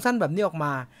ยเรื่องสั้นแบบนี้ออกม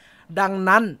าดัง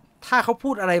นั้นถ้าเขาพู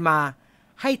ดอะไรมา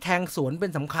ให้แทงสวนเป็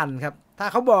นสำคัญครับถ้า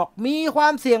เขาบอกมีควา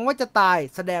มเสี่ยงว่าจะตาย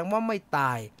แสดงว่าไม่ต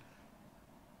าย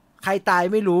ใครตาย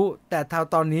ไม่รู้แต่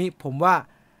ตอนนี้ผมว่า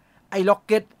ไอ้ล็อกเ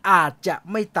ก็ตอาจจะ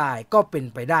ไม่ตายก็เป็น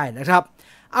ไปได้นะครับ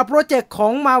โปรเจกต์ขอ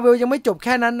ง Marvel ยังไม่จบแ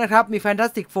ค่นั้นนะครับมี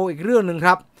Fantastic Four อีกเรื่องนึงค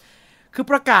รับคือ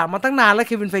ประกาศมาตั้งนานแล้วเ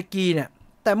ควินไฟกีเนี่ย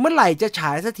แต่เมื่อไหร่จะฉ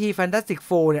ายสักที Fantastic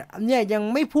Four เนี่ยอันนี้ยัง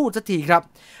ไม่พูดสักทีครับ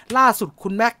ล่าสุดคุ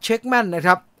ณแม็กเช็คแมนนะค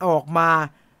รับออกมา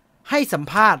ให้สัม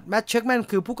ภาษณ์แม็กเช็คแมน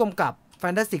คือผู้กำกับ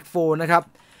Fantastic Four นะครับ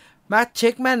แม็กเช็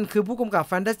คแมนคือผู้กำกับ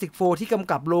Fantastic Four ที่ก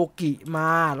ำกับโลกิม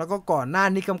าแล้วก็ก่อนหน้า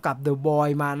นี้กำกับ The Boy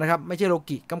มานะครับไม่ใช่โล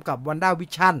กิกำกับ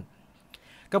WandaVision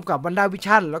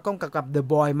แล้วก็กำกับ The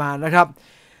Boy มานะครับ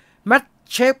แม็ก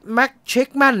เช็ค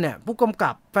แมนเนี่ยผู้กำกั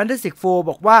บ Fantastic Four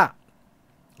บอกว่า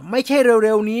ไม่ใช่เ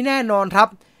ร็วๆนี้แน่นอนครับ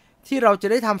ที่เราจะ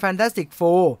ได้ทำ Fantastic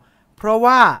Four เพราะ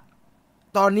ว่า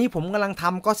ตอนนี้ผมกำลังท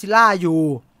ำ Godzilla อยู่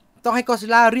ต้องให้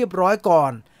Godzilla เรียบร้อยก่อ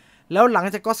นแล้วหลัง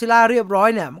จาก Godzilla เรียบร้อย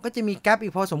เนี่ยมันก็จะมีแกปอี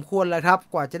กพอสมควรแหละครับ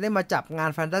กว่าจะได้มาจับงาน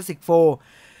Fantastic Four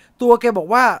ตัวแกบอก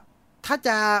ว่าถ้าจ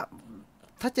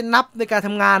ะนับในการท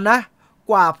ำงานนะ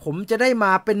กว่าผมจะได้ม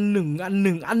าเป็น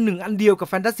อันเดียวกับ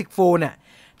Fantastic Four เนี่ย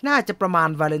น่าจะประมาณ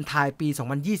วาเลนไทน์ปี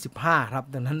 2025 ครับ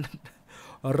ดังนั้น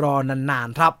รอนาน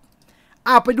ๆครับ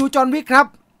ไปดูจอห์นวิกครับ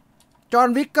จอห์น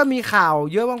วิกก็มีข่าว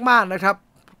เยอะมากๆนะครับ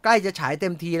ใกล้จะฉายเต็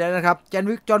มทีแล้วนะครับจอห์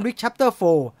นวิก Chapter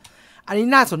 4อันนี้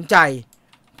น่าสนใจ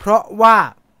เพราะว่า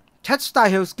ชัดสไตา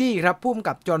เฮลสกี้ครับผู้กำ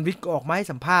กับจอห์นวิกออกมาให้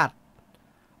สัมภาษณ์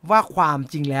ว่าความ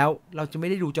จริงแล้วเราจะไม่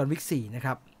ได้ดูจอห์นวิก 4นะค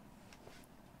รับ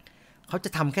เขาจะ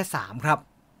ทำแค่3ครับ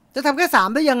จะทำแค่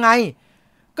3ได้ยังไง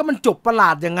ก็มันจบประหลา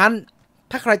ดอย่างนั้น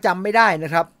ถ้าใครจำไม่ได้น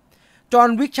ะครับจอห์น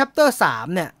วิก Chapter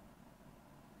 3เนี่ย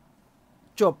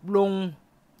จบลง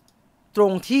ตร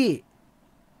งที่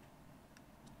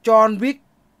จอห์นวิก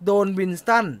โดนวินส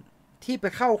ตันที่ไป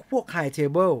เข้าพวกไฮเท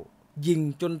เบิลยิง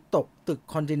จนตกตึก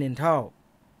คอนติเนนทัล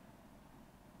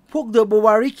พวกเดอะบาว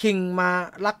ารีคิงมา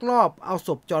ลักลอบเอาศ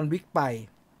พจอห์นวิกไป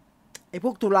ไอ้พ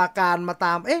วกตุลาการมาต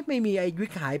ามไม่มีไอ้วิ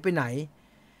กหายไปไหน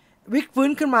วิกฟื้น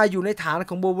ขึ้นมาอยู่ในฐาน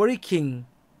ของบาวารีคิง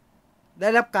ได้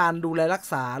รับการดูแลรัก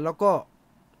ษาแล้วก็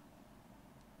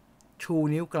ชู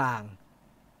นิ้วกลาง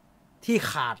ที่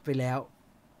ขาดไปแล้ว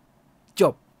จ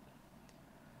บ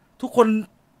ทุกคน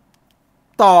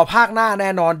ต่อภาคหน้าแน่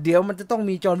นอนเดี๋ยวมันจะต้อง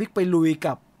มีจอห์นวิกไปลุย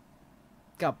กับ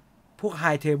พวกไฮ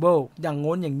เทเบิลอย่าง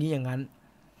ง้นอย่างนี้อย่างนั้น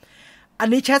อัน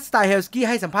นี้แชทสไตล์เฮลสกี้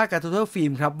ให้สัมภาษณ์กับ Total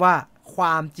Film ครับว่าคว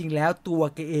ามจริงแล้วตัว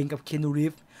แกเองกับเคนนูรี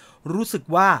ฟรู้สึก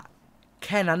ว่าแ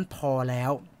ค่นั้นพอแล้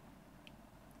ว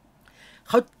เ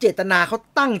ขาเจตนาเขา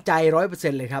ตั้งใจ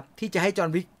 100% เลยครับที่จะให้จอห์น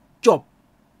วิกจบ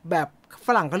แบบฝ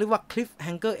รั่งเขาเรียกว่า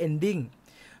cliffhanger ending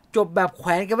จบแบบแขว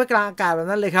นกันไว้กลางอากาศแบบ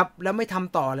นั้นเลยครับแล้วไม่ท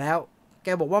ำต่อแล้วแก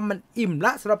บอกว่ามันอิ่มล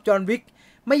ะสำหรับจอห์นวิก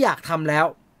ไม่อยากทำแล้ว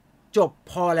จบ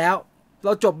พอแล้วเร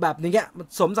าจบแบบนี้มัน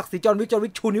สมศักดิ์ศรีจอห์นวิก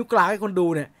ชูนิ้วกลางให้คนดู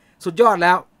เนี่ยสุดยอดแ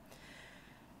ล้ว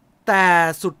แต่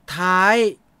สุดท้าย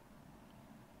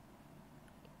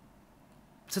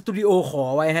สตูดิโอขอ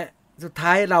ไว้สุดท้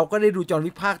ายเราก็ได้ดูจอห์น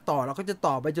วิกภาคต่อเราก็จะ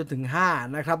ต่อไปจนถึง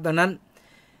5นะครับดังนั้น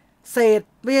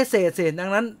ไม่ใช่เศษดั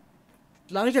งนั้น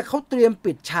หลังจากเขาเตรียม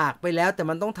ปิดฉากไปแล้วแต่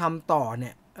มันต้องทำต่อเ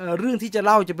นี่ยเรื่องที่จะเ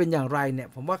ล่าจะเป็นอย่างไรเนี่ย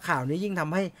ผมว่าข่าวนี้ยิ่งท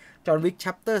ำให้จอห์นวิก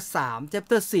Chapter 3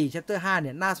 Chapter 4 Chapter 5เ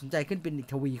นี่ยน่าสนใจขึ้นเป็นอีก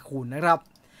ทวีคูณนะครับ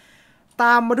ต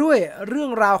ามมาด้วยเรื่อ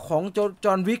งราวของจ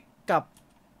อห์นวิกกับ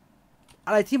อ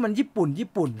ะไรที่มันญี่ปุ่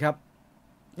นครับ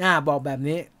บอกแบบ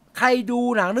นี้ใครดู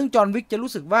หนังเรื่องจอห์นวิกจะ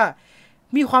รู้สึกว่า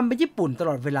มีความเป็นญี่ปุ่นต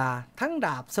ลอดเวลาทั้งด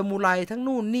าบซามูไรทั้ง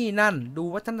นู่นนี่นั่นดู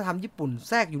วัฒนธรรมญี่ปุ่น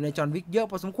แทรกอยู่ในจอห์นวิกเยอะ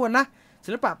พอสมควรนะศิ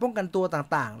ลปะป้องกันตัว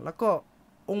ต่างๆแล้วก็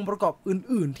องค์ประกอบ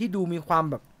อื่นๆที่ดูมีความ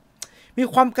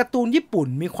การ์ตูนญี่ปุ่น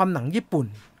มีความหนังญี่ปุ่น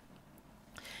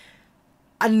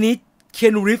อันนี้เคีย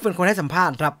นูรีฟเป็นคนให้สัมภา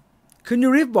ษณ์ครับเคียนู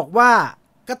รีฟบอกว่า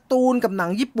การ์ตูนกับหนั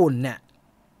งญี่ปุ่นเนี่ย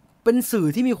เป็นสื่อ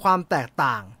ที่มีความแตก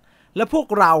ต่างและพวก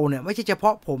เราเนี่ยไม่ใช่เฉพา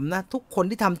ะผมนะทุกคน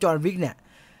ที่ทำจอห์นวิกเนี่ย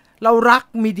เรารัก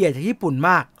มีเดียจากญี่ปุ่น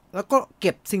มากแล้วก็เ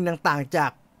ก็บสิ่งต่างๆจา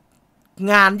ก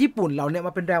งานญี่ปุ่นเราเนี่ยม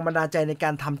าเป็นแรงบันดาลใจในกา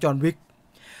รทำจอห์นวิก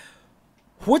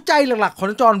หัวใจหลักๆของ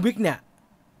จอห์นวิกเนี่ย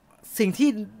สิ่งที่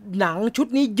หนังชุด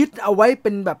นี้ยึดเอาไว้เป็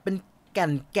นแบบเป็นแ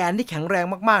กนที่แข็งแรง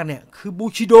มากๆเนี่ยคือบู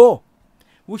ชิโด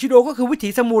ก็คือวิถี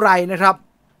ซามูไรนะครับ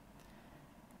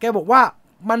แกบอกว่า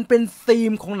มันเป็นธี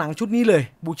มของหนังชุดนี้เลย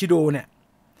บูชิโดเนี่ย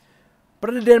ปร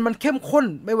ะเด็นมันเข้มข้น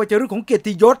ไม่ว่าจะเรื่องของเกียร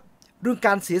ติยศเรื่องก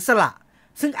ารเสียสละ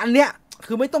ซึ่งอันเนี้ย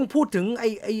คือไม่ต้องพูดถึงไ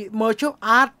อ้เมอร์เชียลอ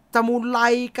าร์ตซามูไร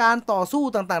การต่อสู้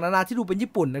ต่างๆนานาที่ดูเป็น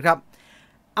ญี่ปุ่นนะครับ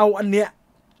เอาอันเนี้ย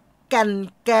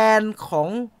แกนของ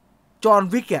จอห์น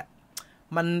วิกอ่ะ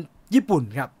มันญี่ปุ่น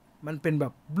ครับมันเป็นแบ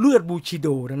บเลือดบูชิโด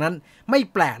ดังนั้นไม่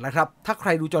แปลกนะครับถ้าใคร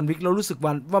ดูจอห์นวิกแล้วรู้สึก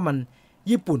ว่ามัน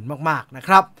ญี่ปุ่นมากๆนะค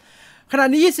รับขณะ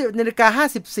นี้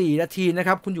 20:54 นาทีนะค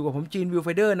รับคุณอยู่กับผมจีนวิวไฟ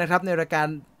เดอร์นะครับในรายการ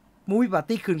มูวี่ปาร์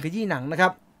ตี้คืนขยี้หนังนะครั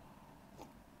บ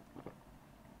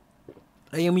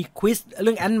แล้วยังมีควิซเ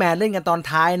รื่องแอนท์แมนเล่นกันตอน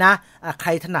ท้ายนะใคร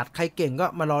ถนัดใครเก่งก็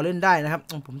มารอเล่นได้นะครับ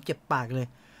ผมเจ็บปากเลย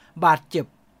บาดเจ็บ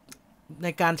ใน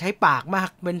การใช้ปากมาก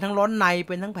เป็นทั้งร้อนในเ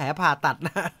ป็นทั้งแผลผ่าตัดน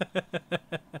ะ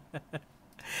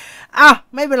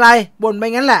ไม่เป็นไรบ่นไป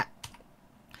งั้นแหละ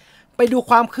ไปดู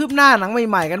ความคืบหน้าหนัง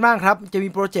ใหม่ๆกันบ้างครับจะมี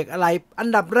โปรเจกต์อะไรอัน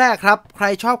ดับแรกครับใคร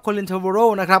ชอบโคลิน เทรโวโร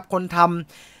นะครับคนท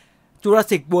ำจูราส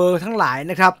สิกเวิลด์ทั้งหลาย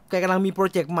นะครับแกกำลังมีโปร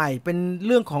เจกต์ใหม่เป็นเ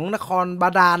รื่องของนครบา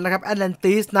ดาลนะครับแอตแลน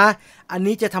ติสนะอัน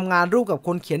นี้จะทำงานร่วมกับค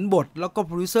นเขียนบทแล้วก็โ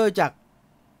ปรดิวเซอร์จาก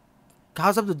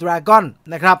House of the Dragon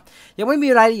นะครับยังไม่มี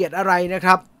รายละเอียดอะไรนะค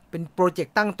รับเป็นโปรเจก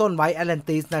ต์ตั้งต้นไว้แอตแลน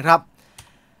ติสนะครับ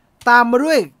ตามมา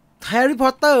ด้วยแฮร์รี่พอ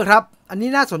ตเตอร์ครับอันนี้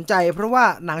น่าสนใจเพราะว่า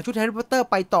หนังชุดแฮร์รี่พอตเตอร์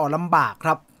ไปต่อลำบากค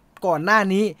รับก่อนหน้า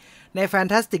นี้ใน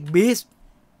Fantastic Beasts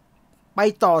ไป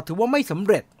ต่อถือว่าไม่สำ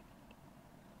เร็จ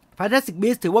Fantastic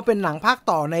Beasts ถือว่าเป็นหนังภาค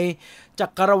ต่อในจั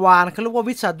กรวาลเขาเรียกว่า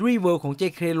Wizardry World ของ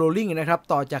J.K. Rowling นะครับ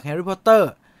ต่อจาก Harry Potter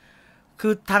คื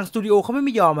อทางสตูดิโอเขาไ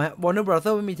ม่ยอมฮะ Warner Bros.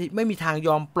 ไม่มีทางย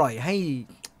อมปล่อยให้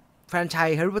แฟรนไช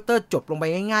ส์ Harry Potter จบลงไป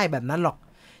ง่ายๆแบบนั้นหรอก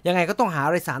ยังไงก็ต้องหาอ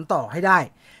ะไรสานต่อให้ได้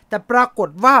แต่ปรากฏ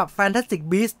ว่า Fantastic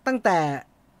Beasts ตั้งแต่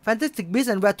Fantastic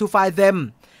Beasts and Where to Find Them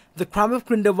The Crime of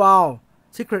Grindelwald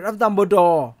Secret of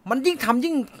Dumbledore มันยิ่งทำ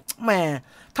ยิ่งแหม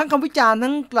ทั้งคำวิจารณ์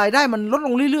ทั้งรายได้มันลดล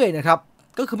งเรื่อยๆนะครับ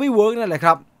ก็คือไม่เวิร์กนั่นแหละค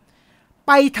รับไ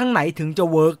ปทางไหนถึงจะ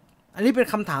เวิร์กอันนี้เป็น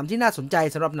คำถามที่น่าสนใจ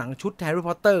สำหรับหนังชุด Harry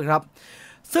Potter ครับ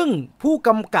ซึ่งผู้ก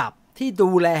ำกับที่ดู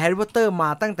แล Harry Potter มา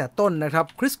ตั้งแต่ต้นนะครับ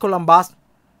คริสโคลัมบัส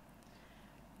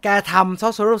แกทำ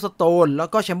Sorcerer's Stone แล้ว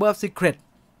ก็ Chamber of Secret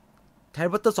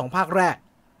Harry Potter 2 ภาคแรก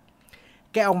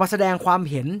แกออกมาแสดงความ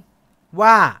เห็น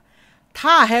ว่า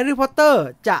ถ้าแฮร์รี่พอตเตอร์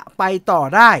จะไปต่อ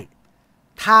ได้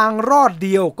ทางรอดเ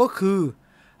ดียวก็คือ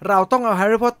เราต้องเอาแฮ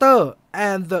ร์รี่พอตเตอร์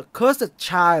and the Cursed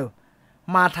Child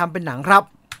มาทำเป็นหนังครับ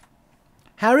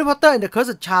Harry Potter and the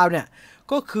Cursed Child เนี่ย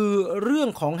ก็คือเรื่อง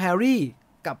ของแฮร์รี่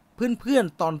กับเพื่อน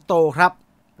ๆตอนโตครับ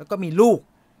แล้วก็มีลูก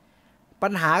ปั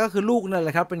ญหาก็คือลูกนั่นแหล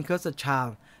ะครับเป็น Cursed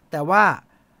Child แต่ว่า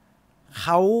เข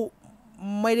า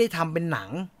ไม่ได้ทำเป็นหนัง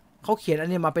เขาเขียนอัน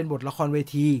นี้มาเป็นบทละครเว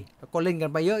ทีแล้วก็เล่นกัน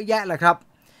ไปเยอะแยะแหละครับ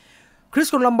คริส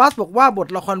โคลัมบัสบอกว่าบท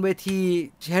ละครเวที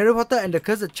Harry Potter and the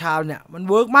Cursed Child เนี่ยมัน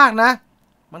เวิร์กมากนะ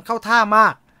มันเข้าท่ามา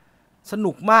กส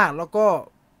นุกมากแล้วก็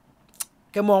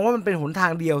แกมองว่ามันเป็นหนทา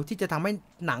งเดียวที่จะทำให้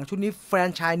หนังชุดนี้แฟรน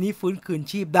ไชส์นี้ฟื้นคืน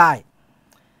ชีพได้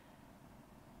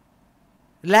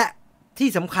และที่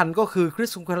สำคัญก็คือคริ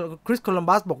สโคลัม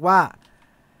บัสบอกว่า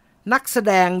นักแส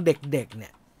ดงเด็กๆเนี่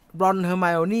ยรอน เฮอร์ไม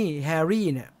โอนี่ แฮร์รี่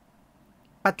เนี่ย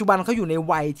ปัจจุบันเขาอยู่ใน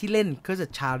วัยที่เล่น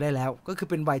Cursed Child ได้แล้วก็คือ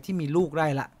เป็นวัยที่มีลูกได้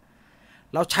ละ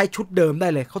เราใช้ชุดเดิมได้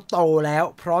เลยเขาโตแล้ว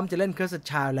พร้อมจะเล่น Cursed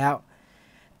Child แล้ว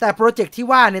แต่โปรเจกต์ที่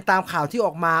ว่าในตามข่าวที่อ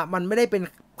อกมามันไม่ได้เป็น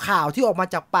ข่าวที่ออกมา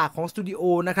จากปากของสตูดิโอ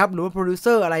นะครับหรือว่าโปรดิวเซ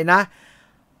อร์อะไรนะ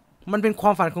มันเป็นคว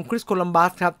ามฝันของคริสโคลัมบั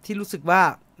สครับที่รู้สึกว่า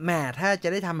แหมถ้าจะ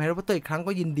ได้ทำแฮร์รี่พอตเตอร์อีกครั้ง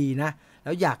ก็ยินดีนะแ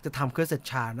ล้วอยากจะทำ Cursed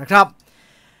Child นะครับ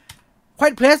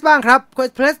Quiet Place บ้างครับ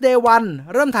Quiet Place Day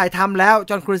 1 เริ่มถ่ายทำแล้ว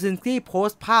จอห์น คราซินสกี้โพส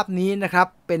ต์ภาพนี้นะครับ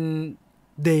เป็น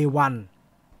Day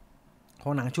 1 ขอ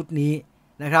งหนังชุดนี้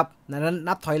นะครับนั้น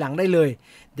นับถอยหลังได้เลย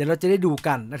เดี๋ยวเราจะได้ดู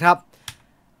กันนะครับ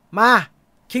มา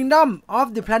Kingdom of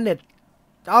the Planet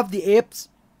of the Apes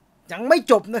ยังไม่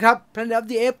จบนะครับ Planet of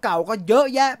the Apes เก่าก็เยอะ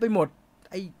แยะไปหมด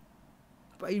ไอ้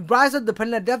Rise of the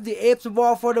Planet of the Apes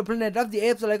War for the Planet of the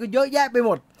Apes อะไรก็เยอะแยะไปห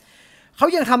มดเขา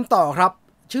ยังทำต่อครับ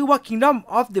ชื่อว่า Kingdom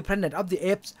of the Planet of the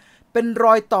Apes เป็นร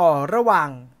อยต่อระหว่าง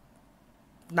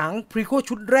หนังพรีโควล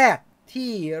ชุดแรก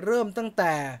ที่เริ่มตั้งแ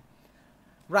ต่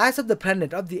Rise of the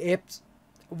Planet of the Apes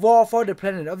War for the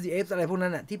Planet of the Apes อะไรพวกนั้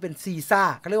นน่ะที่เป็นซีซ่า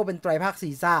เขาเรียกว่าเป็นไตรภาคซี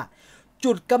ซ่า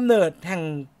จุดกำเนิดแห่ง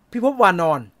พิภพวาน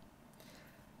อน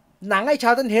หนังไอ้ชา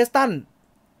ร์ลตันเฮสตัน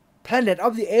Planet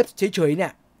of the Apes เฉยๆเนี่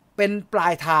ยเป็นปลา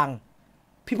ยทาง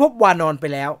พิภพวานอนไป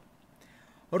แล้ว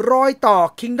รอยต่อ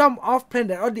Kingdom of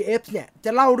Planet of the Apes เนี่ยจ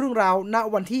ะเล่าเรื่องราวณ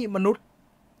วันที่มนุษย์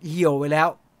เหี่ยวไปแล้ว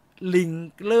ลิง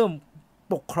เริ่ม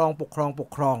ปกคร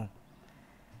อง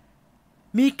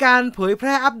มีการเผยแพ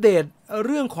ร่อัปเดตเ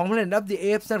รื่องของ Planet of the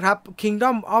Apes นะครับ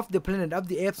Kingdom of the Planet of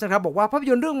the Apes นะครับบอกว่าภาพ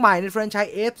ยนตร์เรื่องใหม่ในแฟรนไช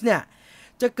ส์ Apes เนี่ย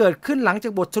จะเกิดขึ้นหลังจา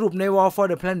กบทสรุปใน War for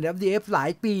the Planet of the Apes หลา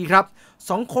ยปีครับ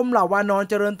สังคมเหล่าวานอน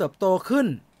เจริญเติบโตขึ้น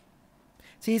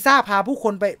ซีซ่าพาผู้ค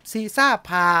นไปซีซ่า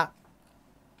พ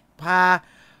า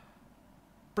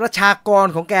ประชากร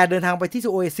ของแกเดินทางไปที่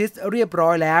โอเอซิสเรียบร้อ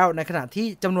ยแล้วในขณะที่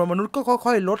จำนวนมนุษย์ก็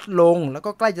ค่อยๆลดลงแล้ว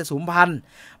ก็ใกล้จะสูญพันธุ์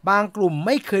บางกลุ่มไ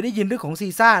ม่เคยได้ยินเรื่องของซี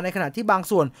ซ่าในขณะที่บาง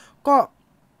ส่วนก็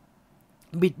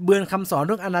บิดเบือนคำสอนเ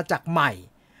รื่องอาณาจักรใหม่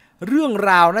เรื่อง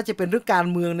ราวน่าจะเป็นเรื่องการ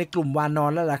เมืองในกลุ่มวานอ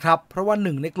นแล้วล่ะครับเพราะว่าห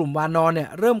นึ่งในกลุ่มวานอนเนี่ย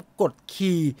เริ่มกด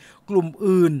ขี่กลุ่ม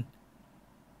อื่น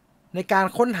ในการ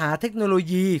ค้นหาเทคโนโล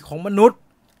ยีของมนุษย์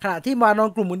ขณะที่วานอน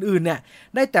กลุ่มอื่นๆเนี่ย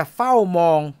ได้แต่เฝ้าม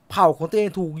องเผ่าของตัวเอง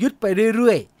ถูกยึดไปเ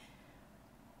รื่อย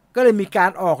ๆก็เลยมีกา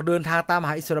รออกเดินทางตามห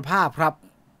าอิสรภาพครับ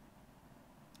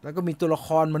แล้วก็มีตัวละค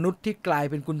รมนุษย์ที่กลาย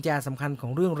เป็นกุญแจสำคัญขอ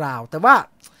งเรื่องราวแต่ว่า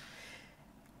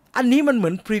อันนี้มันเหมื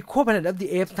อน Prequel Planet of the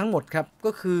Apes ทั้งหมดครับ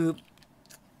ก็คือ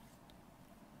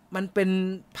มันเป็น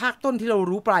ภาคต้นที่เรา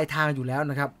รู้ปลายทางอยู่แล้ว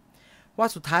นะครับว่า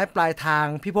สุดท้ายปลายทาง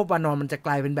พิภพวานอนมันจะก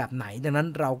ลายเป็นแบบไหนดังนั้น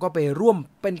เราก็ไปร่วม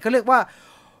เป็นเขาเรียกว่า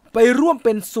ไปร่วมเ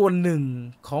ป็นส่วนหนึ่ง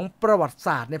ของประวัติศ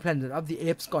าสตร์ใน Planet of the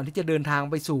Apes ก่อนที่จะเดินทาง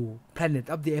ไปสู่ Planet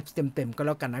of the Apes เต็มๆก็แ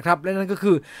ล้วกันนะครับและนั่นก็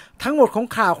คือทั้งหมดของ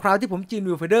ข่าวคราวที่ผมจีน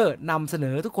วิวเฟเดอร์นำเสน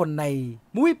อทุกคนใน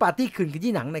มูวี่ปาร์ตี้คืนข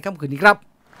ยี้หนังในค่ำคืนนี้ครับ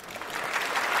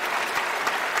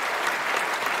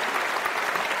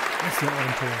เสียงอ่อ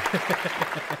นโท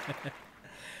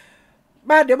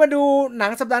มาเดี๋ยวมาดูหนั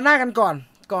งสัปดาห์หน้ากัน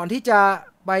ก่อนที่จะ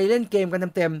ไปเล่นเกมกัน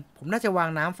เต็มๆผมน่าจะวาง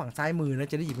น้ำฝั่งซ้ายมือนะ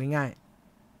จะได้หยิบง่ายๆ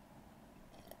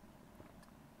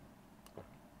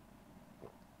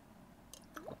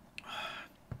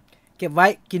เก็บไว้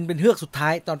กินเป็นเฮือกสุดท้า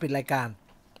ยตอนปิดรายการ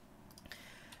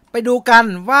ไปดูกัน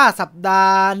ว่าสัปดา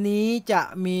ห์นี้จะ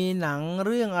มีหนังเ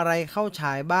รื่องอะไรเข้าฉ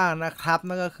ายบ้างนะครับ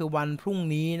นั่นก็คือวันพรุ่ง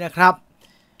นี้นะครับ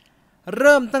เ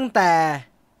ริ่มตั้งแต่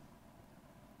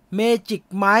Magic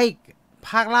Mike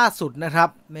ภาคล่าสุดนะครับ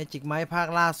Magic Mike ภาค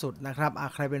ล่าสุดนะครับ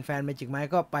ใครเป็นแฟน Magic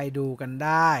Mike ก็ไปดูกันไ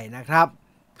ด้นะครับ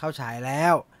เข้าฉายแล้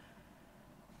ว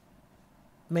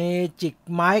Magic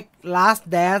Mike Last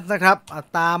Dance นะครับ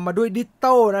ตามมาด้วย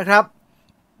Ditto นะครับ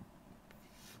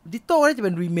Ditto น่าจะเ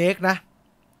ป็นรีเมคนะ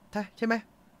ใช่ไหม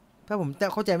ถ้าผม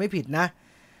เข้าใจไม่ผิดนะ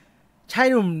ชาย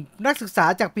หนุ่มนักศึกษา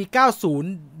จากปี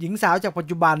 90 หญิงสาวจากปัจ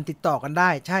จุบันติดต่อกันได้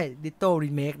ใช่ Ditto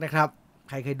Remake นะครับ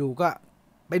ใครเคยดูก็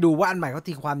ไปดูว่าอันใหม่เขา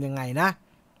ตีความยังไงนะ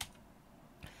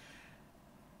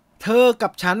เธอกั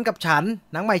บฉัน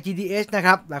หนังใหม่ GDH นะค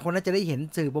รับหลายคนน่าจะได้เห็น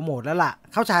สื่อโปรโมทแล้วล่ะ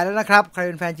เข้าฉายแล้วนะครับใครเ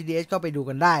ป็นแฟน GDH ก็ไปดู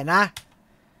กันได้นะ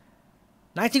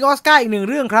หนังชิงออสการ์อีกหนึ่ง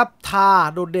เรื่องครับทา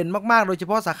โดดเด่นมากๆโดยเฉ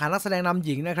พาะสาขานักแสดงนำห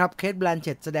ญิงนะครับเคท แบลนเ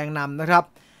ช็ตแสดงนำนะครับ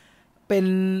เป็น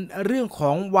เรื่องข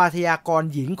องวาทยากร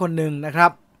หญิงคนหนึ่งนะครั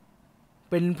บ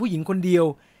เป็นผู้หญิงคนเดียว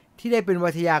ที่ได้เป็นว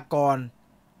าทยากร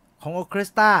ของออร์เค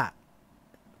สตรา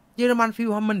เยอรมันฟิล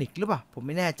ฮาร์โมนิกหรือเปล่าผมไ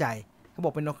ม่แน่ใจเขาบอ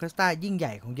กเป็นออร์เคสตรายิ่งให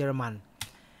ญ่ของเยอรมัน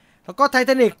แล้วก็ไทท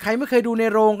านิคใครไม่เคยดูใน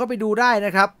โรงก็ไปดูได้น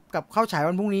ะครับกับเข้าฉาย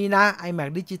วันพรุ่งนี้นะ IMAX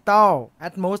Digital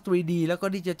Atmos 3D แล้วก็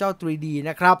Digital 3D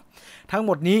นะครับทั้งห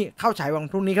มดนี้เข้าฉายวัน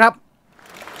พรุ่งนี้ครับ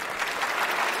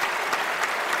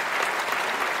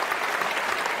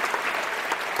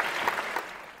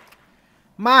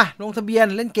มาลงทะเบียน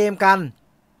เล่นเกมกัน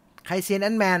ใครเซียนแอ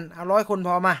นด์แมนเอา100 คนพ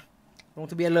อมาลง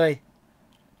ทะเบียนเลย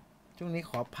ช่วงนี้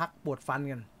ขอพักปวดฟัน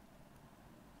กัน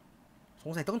ส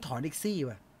งสัยต้องถอนอีกซี่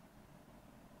ว่ะ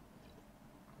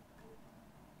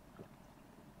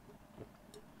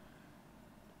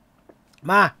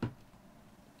มา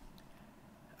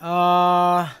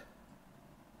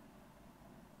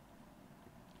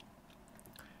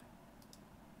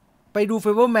ไปดูเฟ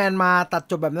เวอร์แมนมาตัด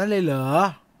จบแบบนั้นเลยเหรอ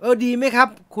ดีไหมครับ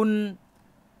คุณ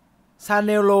ซาเ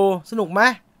นโลสนุกไหม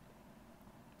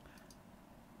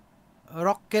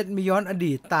ร็อกเก็ตมีย้อนอ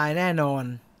ดีตตายแน่นอน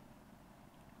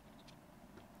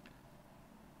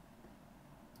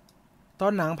ตอ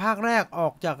นหนังภาคแรกออ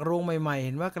กจากโรงใหม่ๆเ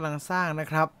ห็นว่ากำลังสร้างนะ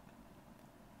ครับ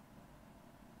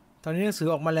ตอนนี้หนังสือ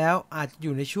ออกมาแล้วอาจอ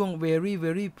ยู่ในช่วง very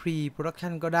very pre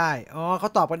production ก็ได้เขา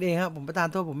ตอบกันเองครับผมประทาน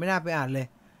โทษผมไม่น่าไปอ่านเลย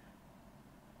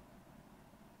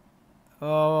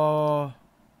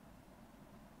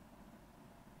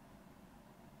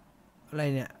อะไร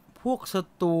เนี่ยพวกศั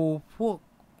ตรูพวก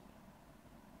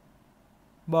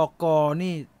บก.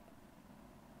นี่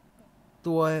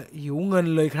ตัวหิวเงิน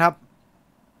เลยครับ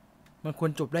มันควร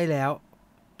จบได้แล้ว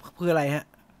เพื่ออะไรฮะ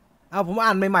เอาผมอ่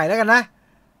านใหม่ๆแล้วกันนะ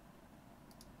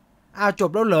จบ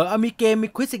แล้วเหรอมีเกมมี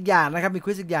ควิสอีกอย่างนะครับมีค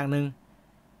วิสอีกอย่างหนึ่ง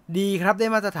ดีครับได้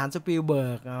มาตรฐานสปิลเบิ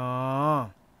ร์ก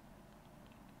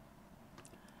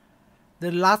The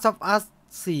Last of Us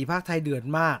 4ภาคไทยเดือด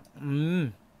มาก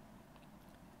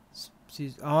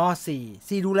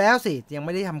4ดูแล้วสิยังไ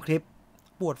ม่ได้ทำคลิป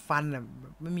ปวดฟันอ่ะ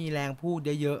ไม่มีแรงพูด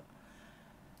เยอะ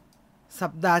ๆสั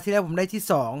ปดาห์ที่แล้วผมได้ที่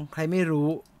2ใครไม่รู้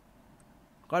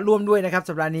ก็ร่วมด้วยนะครับ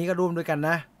สัปดาห์นี้ก็ร่วมด้วยกันน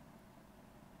ะ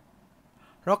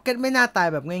ร็อกเก็ตไม่น่าตาย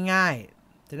แบบง่าย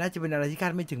ๆแต่น่าจะเป็นอะไรที่คา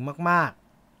ดไม่ถึงมาก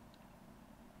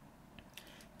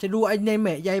ๆจะดูอนิเม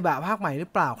ะยายบะภาคใหม่หรือ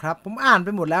เปล่าครับผมอ่านไป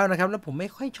หมดแล้วนะครับแล้วผมไม่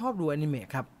ค่อยชอบดูอนิเมะ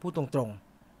ครับพูดตรง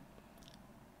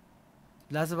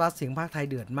ๆแล้วสวัสดิ์เสียงภาคไทย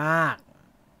เดือดมาก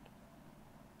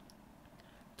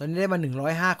ตอนนี้ได้มา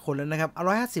105คนแล้วนะครับเอา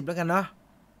150แล้วกันเนาะ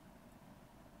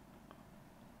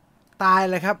ตาย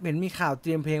เลยครับเห็นมีข่าวเต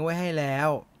รียมเพลงไว้ให้แล้ว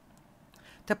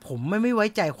แต่ผมไม่ไว้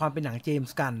ใจความเป็นหนังเจม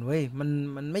ส์กันเว้ยมัน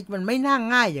ไม่น่า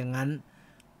ง่ายอย่างนั้น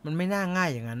มันไม่น่าง่าย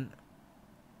อย่างนั้น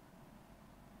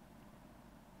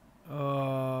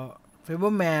เฟเวอ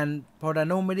ร์แมนพอดาโ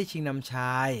นไม่ได้ชิงนำช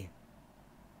าย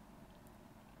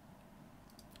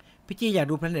พี่จีอยาก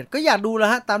ดูแพลเน็ตก็อยากดูแล้ว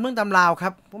ฮะตามเรื่องตามราวครั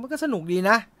บผมมันก็สนุกดี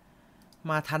นะ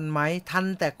มาทันไหมทัน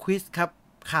แต่ควิสครับ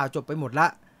ข่าวจบไปหมดละ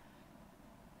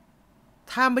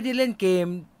ถ้าไม่ได้เล่นเกม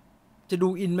จะดู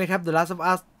อินไหมครับ The Last of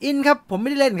Us อินครับผมไม่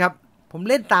ได้เล่นครับผม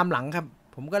เล่นตามหลังครับ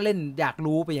ผมก็เล่นอยาก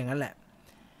รู้ไปอย่างนั้นแหละ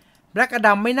Black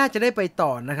Adam ไม่น่าจะได้ไปต่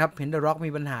อนะครับเห็น The Rock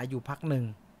มีปัญหาอยู่พักหนึ่ง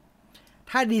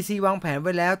ถ้า DC วางแผนไ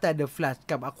ว้แล้วแต่ The Flash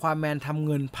กับ Aquaman ทำเ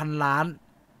งิน1,000 ล้าน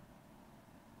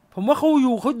ผมว่าเขา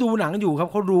ดูหนังอยู่ครับ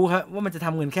เขารู้ครับว่ามันจะท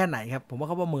ำเงินแค่ไหนครับผมว่าเ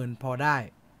ขาประเมินพอได้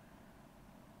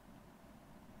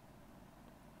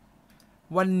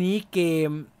วันนี้เก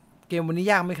มวันนี้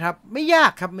ยากไหมครับไม่ยา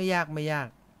กครับไม่ยาก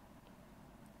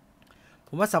ผ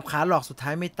มว่าสับขาหลอกสุดท้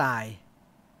ายไม่ตาย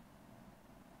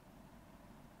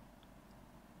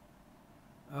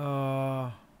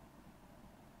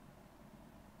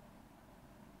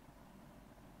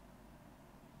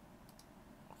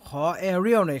ขอแอเ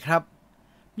รียลหน่อยครับ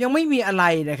ยังไม่มีอะไร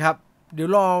นะครับเดี๋ยว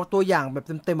รอตัวอย่างแบบ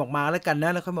เต็มๆออกมาแล้วกันน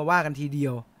ะแล้วค่อยมาว่ากันทีเดี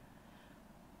ยว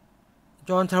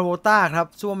จอห์นทราโวต้าครับ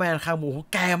ซูเปอร์แมนคางหมู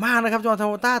แก่มากนะครับจอห์นทรา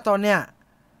โวต้าตอนเนี้ย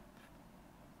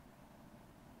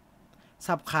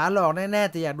สับขาหลอกแน่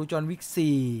ๆแต่อยากดูจอห์นวิก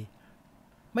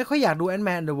4ไม่ค่อยอยากดูแอนด์แม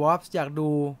นแอนด์เดอะวอร์ฟอยากดู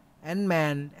แอนด์แม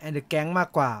นแอนด์เดอะแก๊งมาก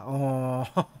กว่า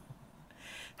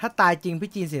ถ้าตายจริง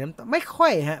พี่จีนเสียน้ำตาไม่ค่อ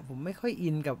ยฮะผมไม่ค่อยอิ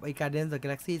นกับไอ้การ์เดียนส์ออฟกา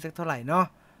แล็กซี่สักเท่าไหร่เนาะ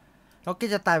แล้วก็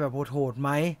จะตายแบบโหดๆไหม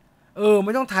ไ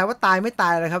ม่ต้องทายว่าตายไม่ตา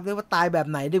ยเลยครับเรียกว่าตายแบบ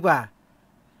ไหนดีกว่า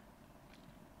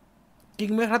จริง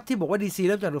ไหมครับที่บอกว่า DC เ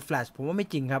ริ่มจาก The Flash ผมว่าไม่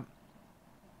จริงครับ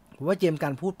ผมว่าเจมส์กา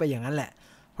รพูดไปอย่างนั้นแหละ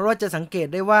เพราะว่าจะสังเกต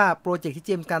ได้ว่าโปรเจกต์ที่เ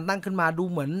จมส์การตั้งขึ้นมาดู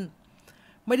เหมือน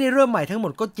ไม่ได้เริ่มใหม่ทั้งหม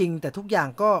ดก็จริงแต่ทุกอย่าง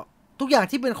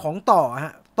ที่เป็นของต่อฮ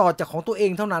ะต่อจากของตัวเอ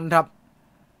งเท่านั้นครับ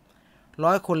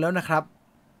100 คนแล้วนะครับ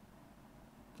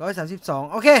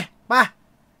132โอเคมา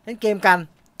เล่นเกมกัน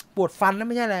ปวดฟันนะไ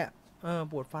ม่ใช่อะไร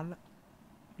ปวดฟันแล้ว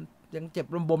ยังเจ็บ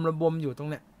ระบมอยู่ตรง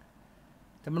เนี้ย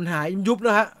แต่มันหายยุบแ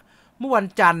ล้วฮะเมื่อวัน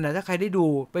จันทร์นะถ้าใครได้ดู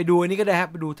ไปดูอันนี้ก็ได้ฮะ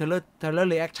ไปดูเทเลอร์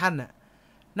รีแอคชั่นน่ะ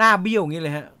หน้าเบี้ยวอย่างนี้เล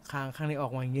ยฮะข้างนี้ออ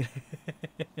กมาอย่างนี้เลย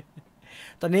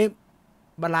ตอนนี้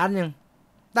บาลานซ์ยัง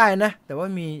ได้นะแต่ว่า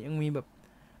ยังมีแบบ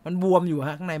มันบวมอยู่ฮ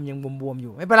ะข้างในมันยังบวมอ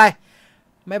ยู่ไม่เป็นไร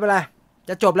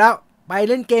จะจบแล้วไป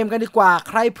เล่นเกมกันดีกว่า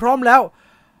ใครพร้อมแล้ว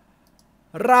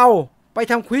เราไป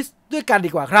ทำควิสด้วยกัน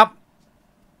ดีกว่าครับ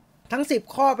ทั้ง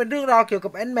10ข้อเป็นเรื่องราวเกี่ยวกั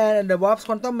บ Ant-Man and the Wasp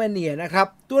Quantumania นะครับ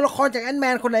ตัวละครจาก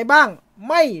Ant-Man คนไหนบ้าง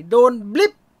ไม่โดนบลิ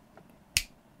ป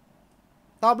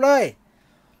ตอบเลย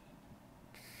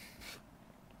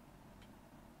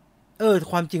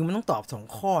ความจริงมันต้องตอบ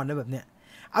2ข้อนะแบบเนี้ย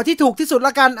เอาที่ถูกที่สุดล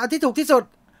ะกันเอาที่ถูกที่สุ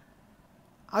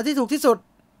ด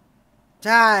ใ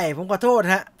ช่ผมขอโทษ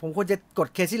ฮะผมควรจะกด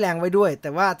เคซี่แลงไว้ด้วยแต่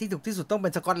ว่าที่ถูกที่สุดต้องเป็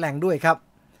นสกอตแลงด้วยครับ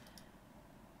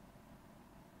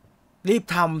รีบ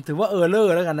ทำถือว่าเลอ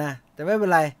ร์แล้วกันนะแต่ไม่เป็น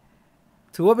ไร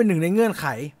ถือว่าเป็นหนึ่งในเงื่อนไข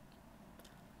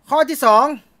ข้อที่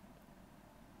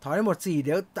2ถอนได้หมด4เ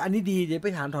ดี๋ยวอันนี้ดีเดี๋ยวไป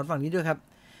ถอนฝั่งนี้ด้วยครับ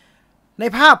ใน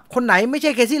ภาพคนไหนไม่ใ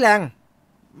ช่เคซี่แลง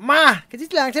มาเคซี่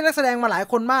แลงใช้นักแสดงมาหลาย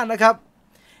คนมากนะครับ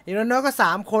อย่างน้อยก็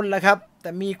3คนแล้วครับแต่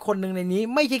มีคนหนึ่งในนี้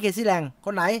ไม่ใช่เคซี่แลงค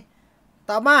นไหน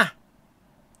ตอบมา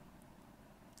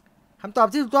คำตอบ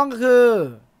ที่ถูกต้องก็คือ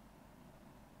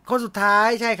คนสุดท้าย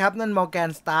ใช่ครับนั่นมอร์แกน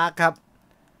สตาร์ครับ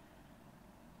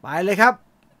ไปเลยครับ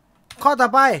ข้อต่อ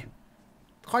ไป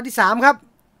ข้อที่3ครับ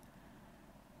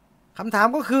คำถาม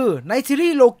ก็คือในซีรี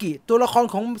ส์โลกิตัวละคร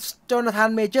ของโจนาธาน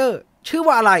เมเจอร์ชื่อ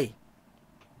ว่าอะไร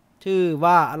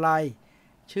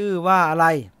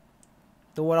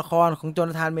ตัวละครของโจ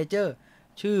นาธานเมเจอร์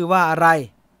ชื่อว่าอะไร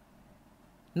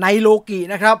ในโลกิ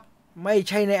นะครับไม่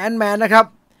ใช่ในแอนท์แมนนะครับ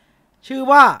ชื่อ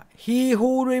ว่า He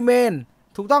Who Remain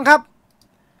ถูกต้องครับ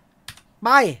ไป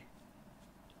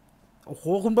โอ้โห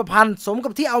คุณประพันธ์สมกั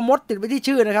บที่เอามดติดไปที่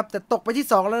ชื่อนะครับแต่ตกไปที่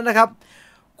2แล้วนะครับ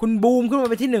คุณบูมขึ้นมา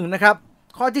เป็นที่1นะครับ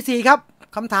ข้อที่4ครับ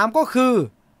คำถามก็คือ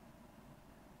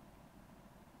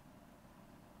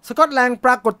สกอตแลนด์ป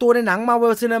รากฏตัวในหนัง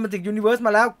Marvel Cinematic Universe ม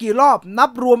าแล้วกี่รอบนั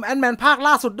บรวมแอนท์แมนภาค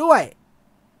ล่าสุดด้วย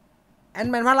แอน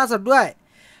ท์แมนภาคล่าสุดด้วย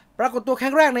ปรากฏตัวค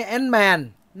รั้งแรกในแอนท์แมน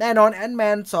แน่นอนแอนท์แม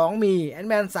น2มีแอนท์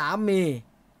แมน3มี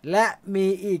และมี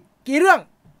อีกกี่เรื่อง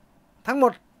ทั้งหม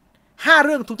ด5เ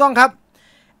รื่องถูกต้องครับ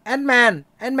แอนท์แมน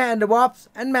and the Wasp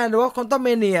Ant-Man and the Wasp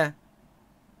Quantumania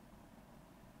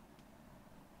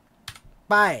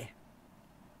ไป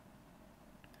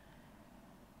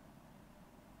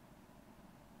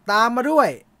ตามมาด้วย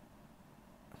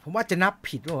ผมว่าจะนับ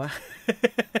ผิดป่ะวะ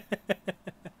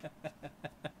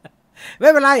ไม่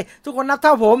เป็นไรทุกคนนับเท่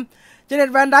าผมเจเน็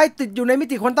ตแวนไดติดอยู่ในมิ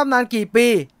ติควอนตัมนานกี่ปี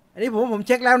อันนี้ผมเ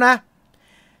ช็คแล้วนะ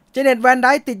เจเน็ตแวนได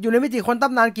ติดอยู่ในมิติควอนตั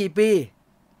มนานกี่ปี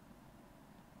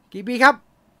ครับ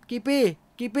กี่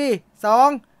ปี2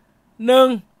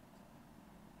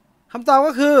 1คำตอบ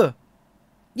ก็คือ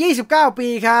29ปี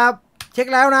ครับเช็ค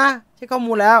แล้วนะเช็คข้อ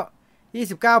มูลแล้ว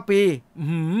29ปี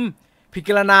ผิดก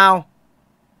ระนาว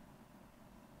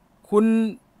คุณ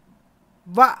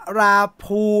วรา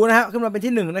ภูนะฮะขึ้นมาเป็น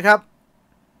ที่1นะครับ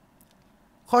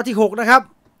ข้อที่6นะครับ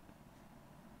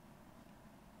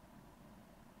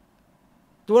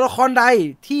ตัวละครใด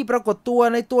ที่ปรากฏตัว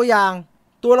ในตัวอย่าง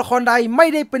ตัวละครใดไม่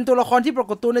ได้เป็นตัวละครที่ปรา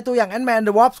กฏตัวในตัวอย่าง Ant-Man and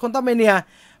the Wasp Quantumania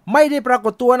ไม่ได้ปราก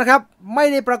ฏตัวนะครับไม่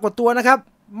ได้ปรากฏตัวนะครับ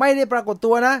ไม่ได้ปรากฏ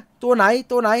ตัวนะตัวไหน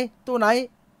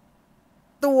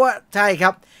ตัวใช่ค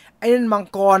รับไอ้นั่นมัง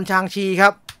กรชางชีครั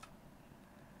บ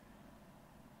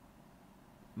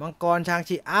มังกรชาง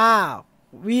ชี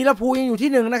วีรภูยังอยู่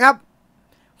ที่1นะครับ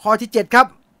ข้อที่7ครับ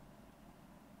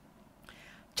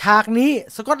ฉากนี้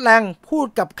สกอตแลนด์พูด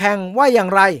กับแคงว่าอย่าง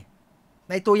ไร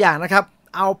ในตัวอย่างนะครับ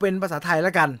เอาเป็นภาษาไทยแ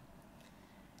ล้วกัน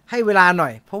ให้เวลาหน่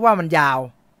อยเพราะว่ามันยาว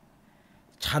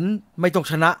ฉันไม่ต้อง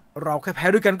ชนะเราแค่แพ้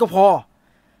ด้วยกันก็พอ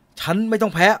ฉันไม่ต้อ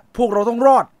งแพ้พวกเราต้องร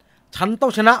อดฉันต้อ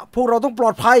งชนะพวกเราต้องปลอ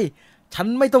ดภัยฉัน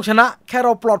ไม่ต้องชนะแค่เร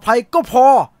าปลอดภัยก็พอ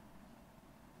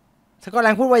สกอตแล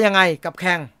นด์พูดว่ายังไงกับแค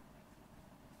ง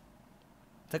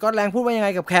สกอตแลนด์พูดว่ายังไง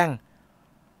กับแคง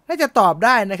น่าจะตอบไ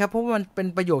ด้นะครับเพราะว่ามันเป็น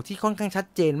ประโยคที่ค่อนข้างชัด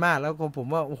เจนมากแล้วผม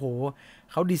ว่าโอ้โห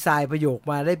เขาดีไซน์ประโยค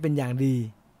มาได้เป็นอย่างดี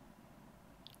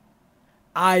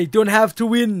I don't have to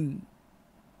win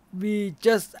we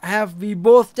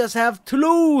both just have to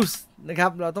lose นะครั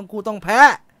บเราต้องคู่ต้องแพ้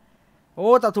โอ้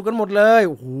ตอบถูกกันหมดเลย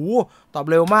โอ้โหตอบ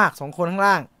เร็วมาก2คนข้าง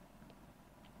ล่าง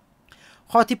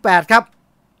ข้อที่8ครับ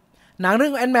หนังเรื่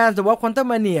อง Ant-Man and the Wasp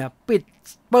Quantumania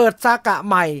เปิดซากะ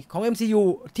ใหม่ของ MCU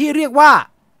ที่เรียกว่า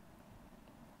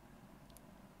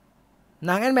ห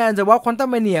นัง Ant-Man and the Wasp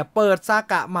Quantumania เปิดซา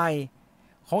กะใหม่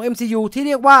ของ MCU ที่เ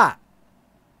รียกว่า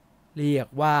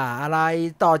อะไร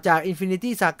ต่อจาก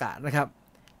Infinity Saga นะครับ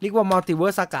เรียกว่า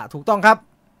Multiverse Saga ถูกต้องครับ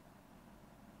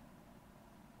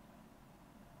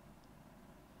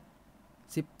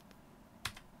10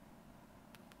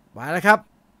มาแล้วครับ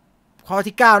ข้อ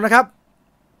ที่9นะครับ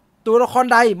ตัวละคร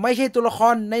ใดไม่ใช่ตัวละค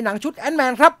รในหนังชุด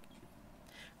Ant-Man ครับ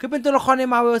คือเป็นตัวละครใน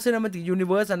Marvel Cinematic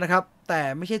Universe นะครับแต่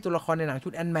ไม่ใช่ตัวละครในหนังชุ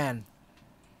ด Ant-Man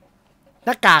ห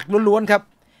น้ากากล้วนๆครับ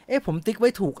ผมติ๊กไว้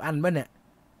ถูกอันป่ะเนี่ย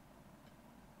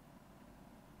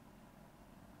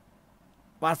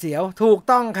ปาเสียวถูก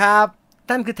ต้องครับ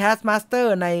ท่านคือ Taskmaster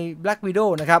ใน Black Widow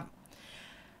นะครับ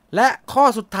และข้อ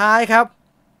สุดท้ายครับ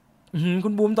คุ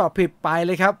ณบูมตอบผิดไปเ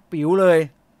ลยครับปิ๋วเลย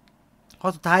ข้อ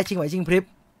สุดท้ายชิงไหวชิงพริบ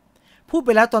พูดไป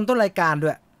แล้วตอนต้นรายการด้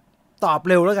วยตอบ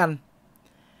เร็วแล้วกัน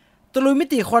ตะลุยมิ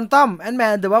ติควอนตัม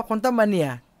Ant-Man and the Wasp Quantumania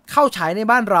เข้าฉายใน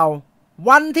บ้านเรา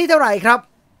วันที่เท่าไหร่ครับ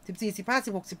14 15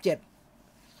 16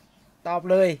 17ตอบ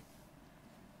เลย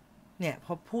เนี่ยพ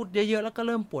อพูดเยอะๆแล้วก็เ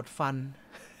ริ่มปวดฟัน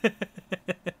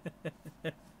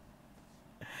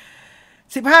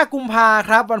 15 กุมภา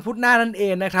ครับวันพุธหน้านั่นเอ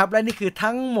งนะครับและนี่คือ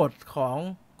ทั้งหมดของ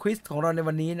ควิซของเราใน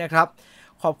วันนี้นะครับ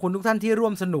ขอบคุณทุกท่านที่ร่ว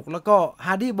มสนุกแล้วก็ฮ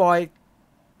าร์ดี้บอย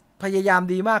พยายาม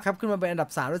ดีมากครับขึ้นมาเป็นอันดับ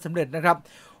3ได้สำเร็จนะครับ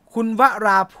คุณวร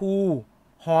าภู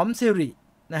หอมสิริ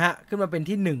นะฮะขึ้นมาเป็น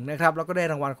ที่1นะครับแล้วก็ได้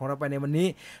รางวัลของเราไปในวันนี้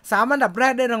3อันดับแร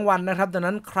กได้รางวัลนะครับดัง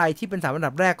นั้นใครที่เป็น3อัน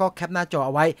ดับแรกก็แคปหน้าจอเอ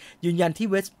าไว้ยืนยันที่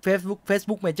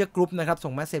Facebook Major Group นะครับส่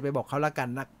งเมสเสจไปบอกเขาแล้วกัน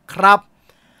นะครับ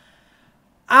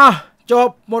จบ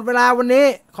หมดเวลาวันนี้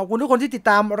ขอบคุณทุกคนที่ติด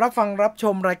ตามรับฟังรับช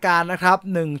มรายการนะครับ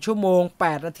1ชั่วโมง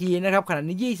8นาทีนะครับขณะ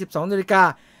นี้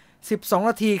 22:12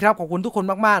 นาทีครับขอบคุณทุกคน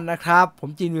มากๆนะครับผม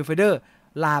จีนวิวไฟเดอร์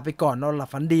ลาไปก่อนนอนหลับ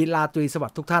ฝันดีลาตรีสวัส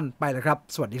ดิ์ทุกท่านไปแล้วครับ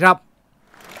สวัสดีครับ